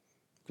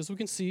because we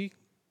can see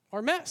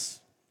our mess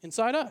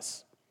inside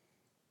us.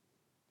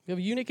 We have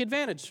a unique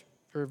advantage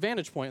or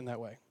vantage point in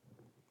that way.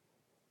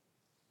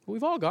 But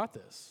we've all got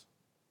this.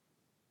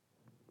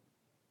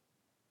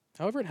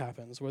 However it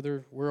happens,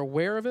 whether we're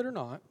aware of it or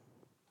not,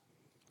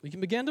 we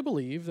can begin to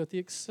believe that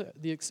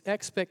the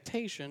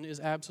expectation is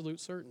absolute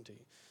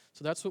certainty.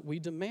 So that's what we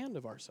demand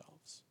of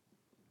ourselves.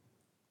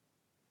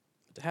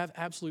 But to have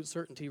absolute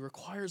certainty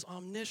requires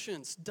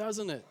omniscience,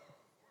 doesn't it?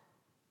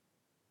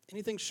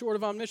 Anything short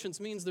of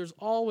omniscience means there's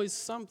always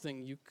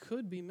something you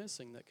could be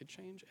missing that could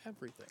change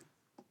everything.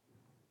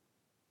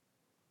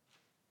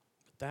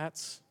 But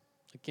that's,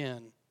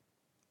 again,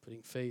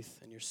 putting faith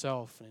in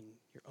yourself and in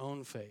your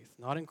own faith,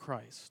 not in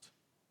Christ.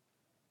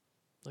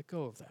 Let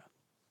go of that.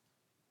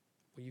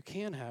 What you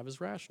can have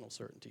is rational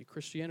certainty.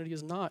 Christianity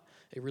is not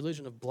a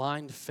religion of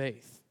blind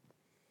faith.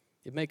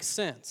 It makes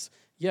sense.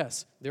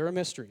 Yes, there are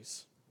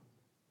mysteries.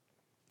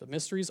 But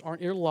mysteries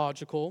aren't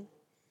illogical.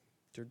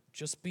 They're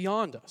just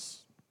beyond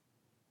us.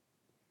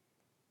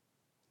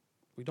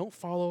 We don't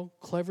follow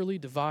cleverly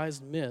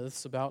devised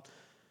myths about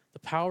the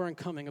power and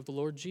coming of the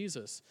Lord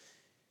Jesus.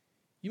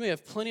 You may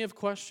have plenty of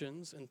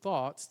questions and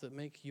thoughts that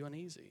make you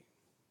uneasy.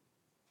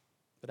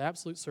 But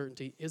absolute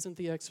certainty isn't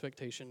the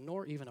expectation,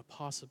 nor even a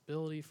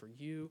possibility for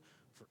you,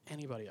 for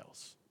anybody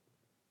else.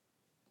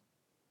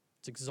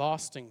 It's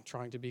exhausting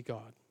trying to be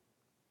God.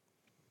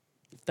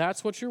 If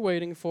that's what you're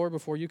waiting for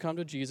before you come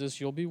to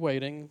Jesus, you'll be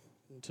waiting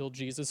until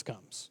Jesus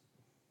comes.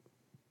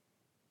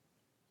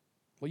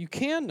 What you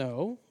can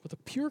know with a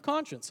pure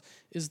conscience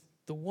is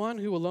the one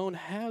who alone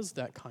has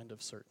that kind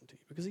of certainty,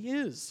 because he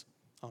is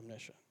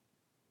omniscient.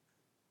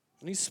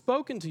 And he's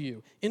spoken to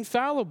you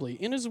infallibly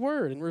in his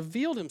word and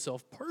revealed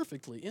himself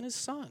perfectly in his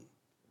Son.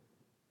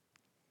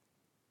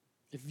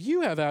 If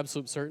you have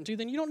absolute certainty,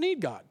 then you don't need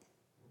God.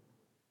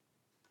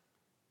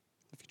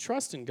 If you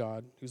trust in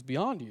God, who's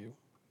beyond you,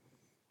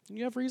 then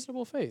you have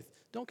reasonable faith.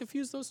 Don't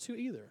confuse those two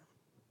either.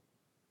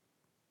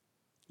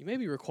 You may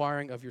be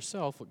requiring of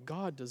yourself what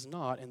God does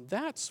not, and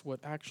that's what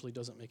actually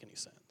doesn't make any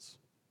sense.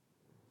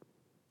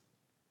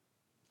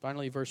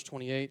 Finally, verse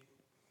 28.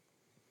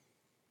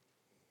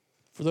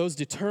 For those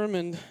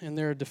determined in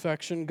their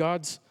defection,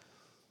 God's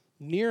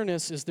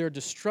nearness is their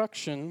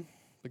destruction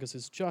because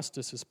his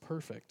justice is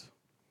perfect.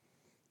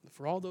 But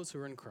for all those who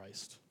are in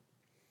Christ,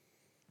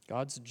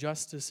 God's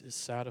justice is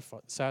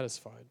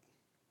satisfied.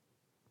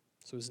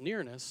 So his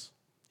nearness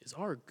is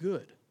our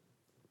good.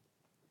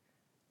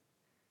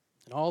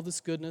 And all this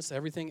goodness,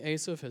 everything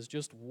Asaph has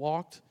just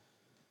walked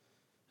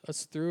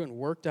us through and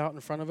worked out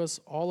in front of us,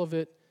 all of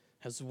it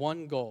has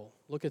one goal.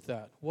 Look at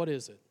that. What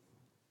is it?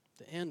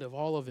 The end of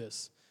all of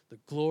this, the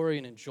glory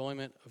and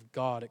enjoyment of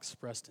God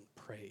expressed in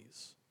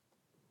praise.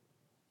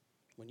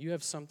 When you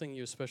have something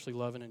you especially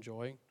love and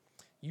enjoy,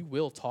 you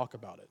will talk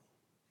about it.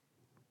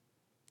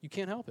 You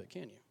can't help it,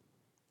 can you?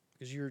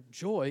 Because your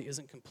joy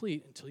isn't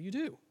complete until you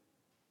do.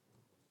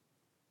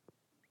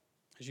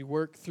 As you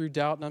work through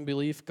doubt and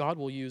unbelief, God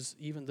will use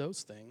even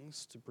those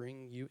things to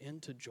bring you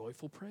into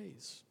joyful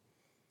praise,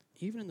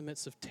 even in the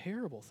midst of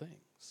terrible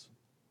things.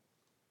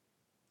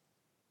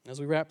 As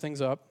we wrap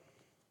things up,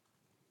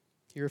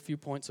 here are a few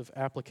points of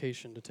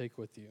application to take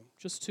with you.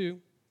 Just two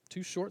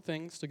short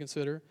things to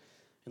consider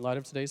in light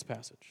of today's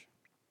passage.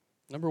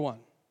 Number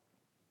one,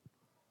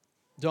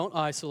 don't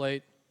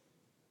isolate,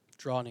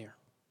 draw near.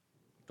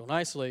 Don't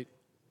isolate,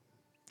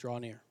 draw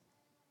near.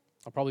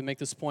 I'll probably make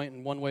this point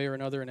in one way or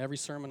another in every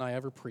sermon I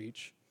ever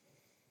preach.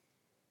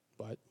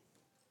 But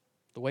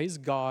the ways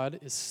God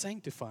is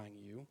sanctifying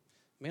you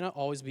may not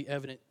always be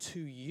evident to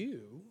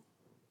you,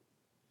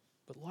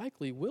 but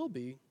likely will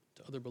be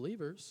to other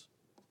believers.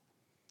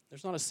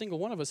 There's not a single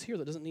one of us here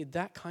that doesn't need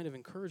that kind of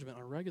encouragement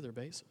on a regular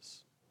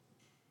basis.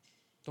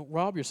 Don't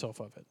rob yourself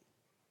of it.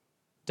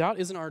 Doubt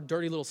isn't our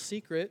dirty little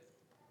secret.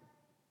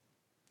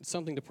 It's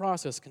something to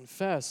process,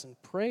 confess,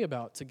 and pray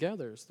about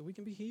together so that we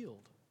can be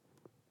healed.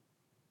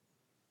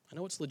 I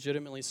know it's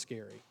legitimately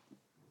scary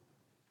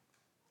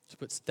to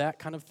put that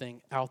kind of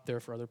thing out there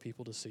for other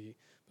people to see,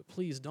 but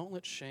please don't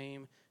let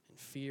shame and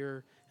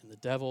fear and the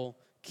devil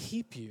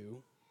keep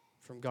you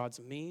from God's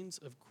means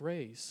of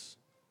grace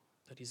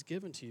that he's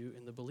given to you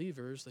in the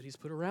believers that he's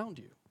put around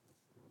you.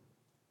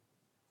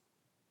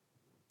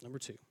 Number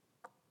two,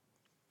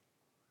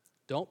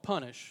 don't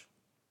punish,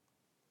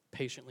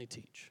 patiently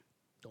teach.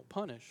 Don't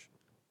punish,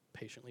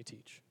 patiently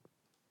teach.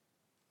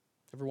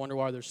 Ever wonder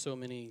why there's so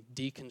many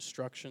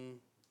deconstruction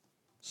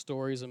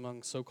stories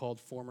among so-called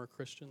former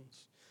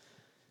Christians?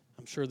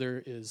 I'm sure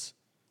there is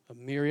a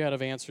myriad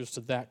of answers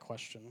to that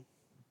question.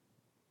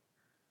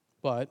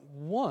 But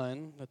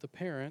one that the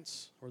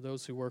parents or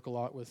those who work a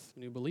lot with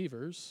new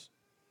believers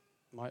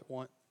might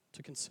want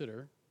to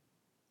consider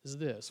is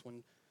this.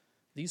 When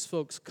these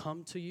folks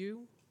come to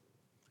you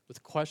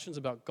with questions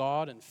about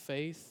God and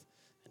faith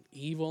and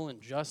evil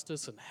and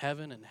justice and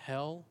heaven and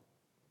hell,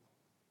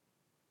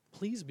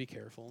 please be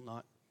careful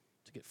not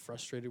to get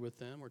frustrated with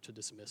them or to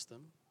dismiss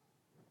them.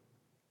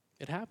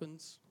 It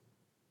happens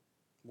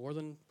more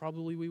than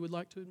probably we would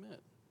like to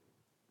admit.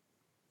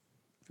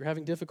 If you're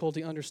having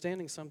difficulty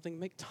understanding something,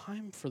 make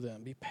time for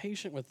them. Be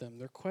patient with them,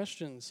 their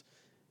questions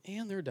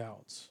and their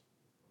doubts.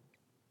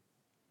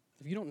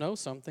 If you don't know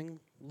something,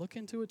 look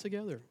into it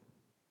together.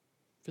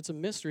 If it's a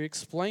mystery,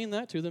 explain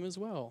that to them as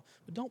well.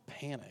 But don't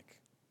panic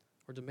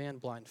or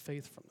demand blind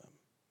faith from them.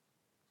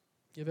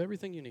 You have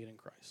everything you need in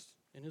Christ,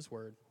 in his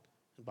word,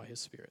 and by his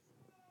Spirit.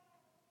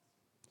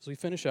 As we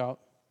finish out,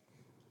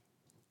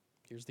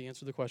 here's the answer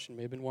to the question. You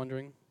may have been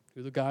wondering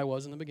who the guy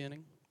was in the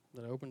beginning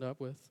that I opened up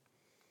with.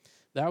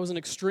 That was an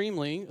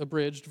extremely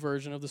abridged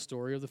version of the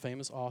story of the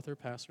famous author,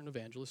 pastor, and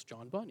evangelist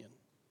John Bunyan,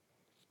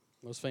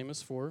 most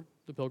famous for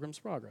The Pilgrim's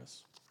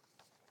Progress,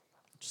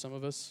 which some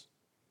of us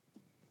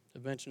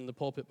have mentioned in the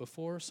pulpit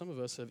before. Some of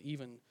us have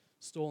even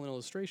stolen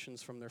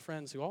illustrations from their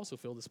friends who also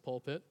fill this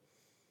pulpit,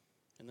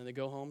 and then they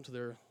go home to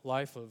their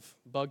life of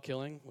bug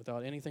killing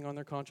without anything on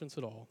their conscience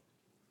at all.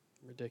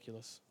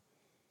 Ridiculous.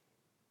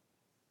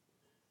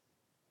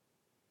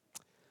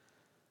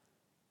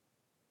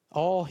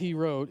 All he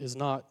wrote is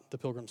not The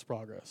Pilgrim's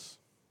Progress.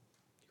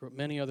 He wrote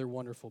many other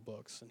wonderful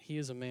books, and he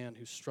is a man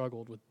who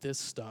struggled with this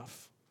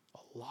stuff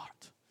a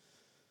lot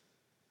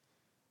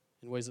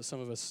in ways that some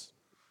of us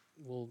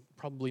will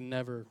probably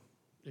never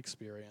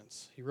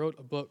experience. He wrote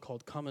a book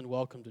called Come and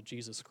Welcome to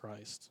Jesus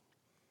Christ.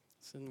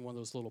 It's in one of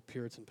those little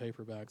Puritan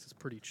paperbacks. It's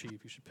pretty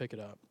cheap. You should pick it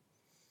up.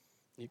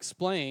 He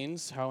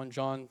explains how in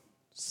John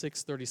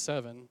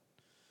 6:37,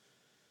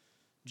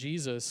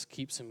 Jesus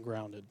keeps him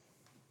grounded.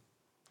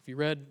 If you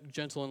read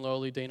Gentle and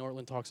Lowly, Dane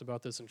Ortland talks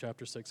about this in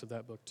chapter 6 of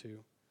that book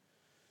too.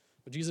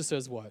 But Jesus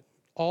says what?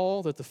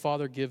 All that the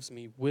Father gives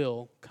me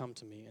will come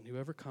to me, and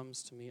whoever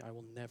comes to me I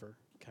will never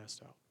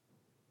cast out.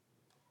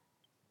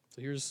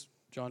 So here's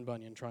John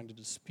Bunyan trying to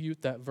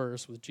dispute that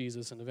verse with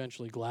Jesus and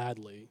eventually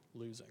gladly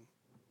losing.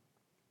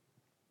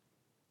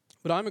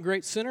 But I'm a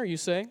great sinner, you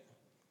say.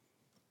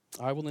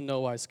 I will in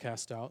no wise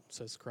cast out,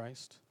 says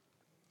Christ.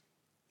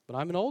 But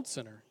I'm an old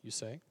sinner, you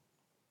say.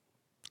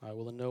 I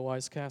will in no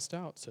wise cast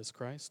out, says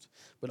Christ.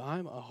 But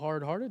I'm a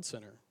hard-hearted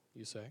sinner,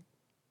 you say.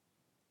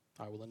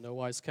 I will in no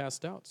wise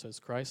cast out, says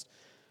Christ.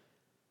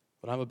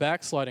 But I'm a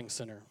backsliding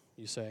sinner,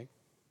 you say.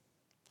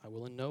 I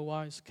will in no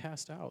wise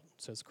cast out,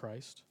 says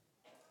Christ.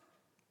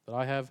 But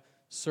I have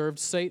served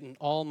Satan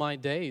all my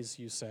days,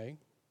 you say.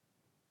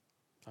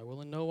 I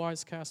will in no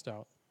wise cast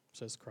out,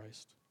 says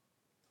Christ.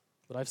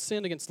 But I've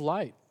sinned against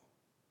light,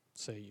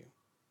 say you.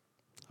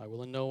 I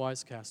will in no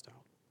wise cast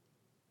out.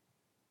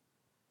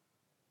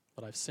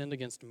 But I've sinned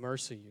against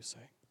mercy, you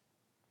say.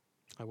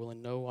 I will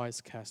in no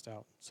wise cast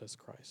out, says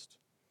Christ.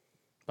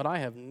 But I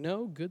have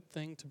no good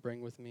thing to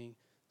bring with me,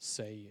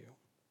 say you.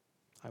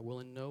 I will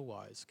in no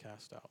wise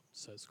cast out,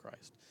 says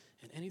Christ.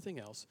 And anything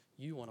else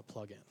you want to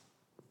plug in.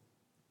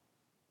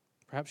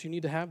 Perhaps you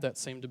need to have that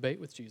same debate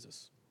with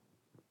Jesus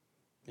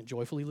and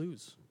joyfully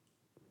lose.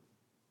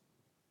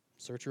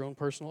 Search your own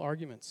personal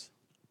arguments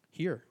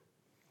here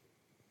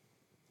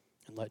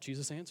and let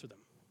Jesus answer them.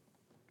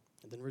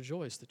 And then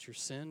rejoice that your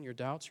sin, your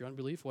doubts, your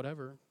unbelief,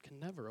 whatever, can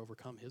never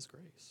overcome his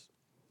grace.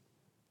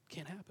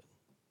 Can't happen.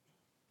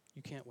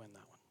 You can't win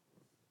that one.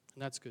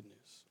 And that's good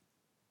news.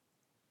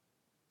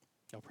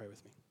 Y'all pray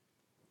with me.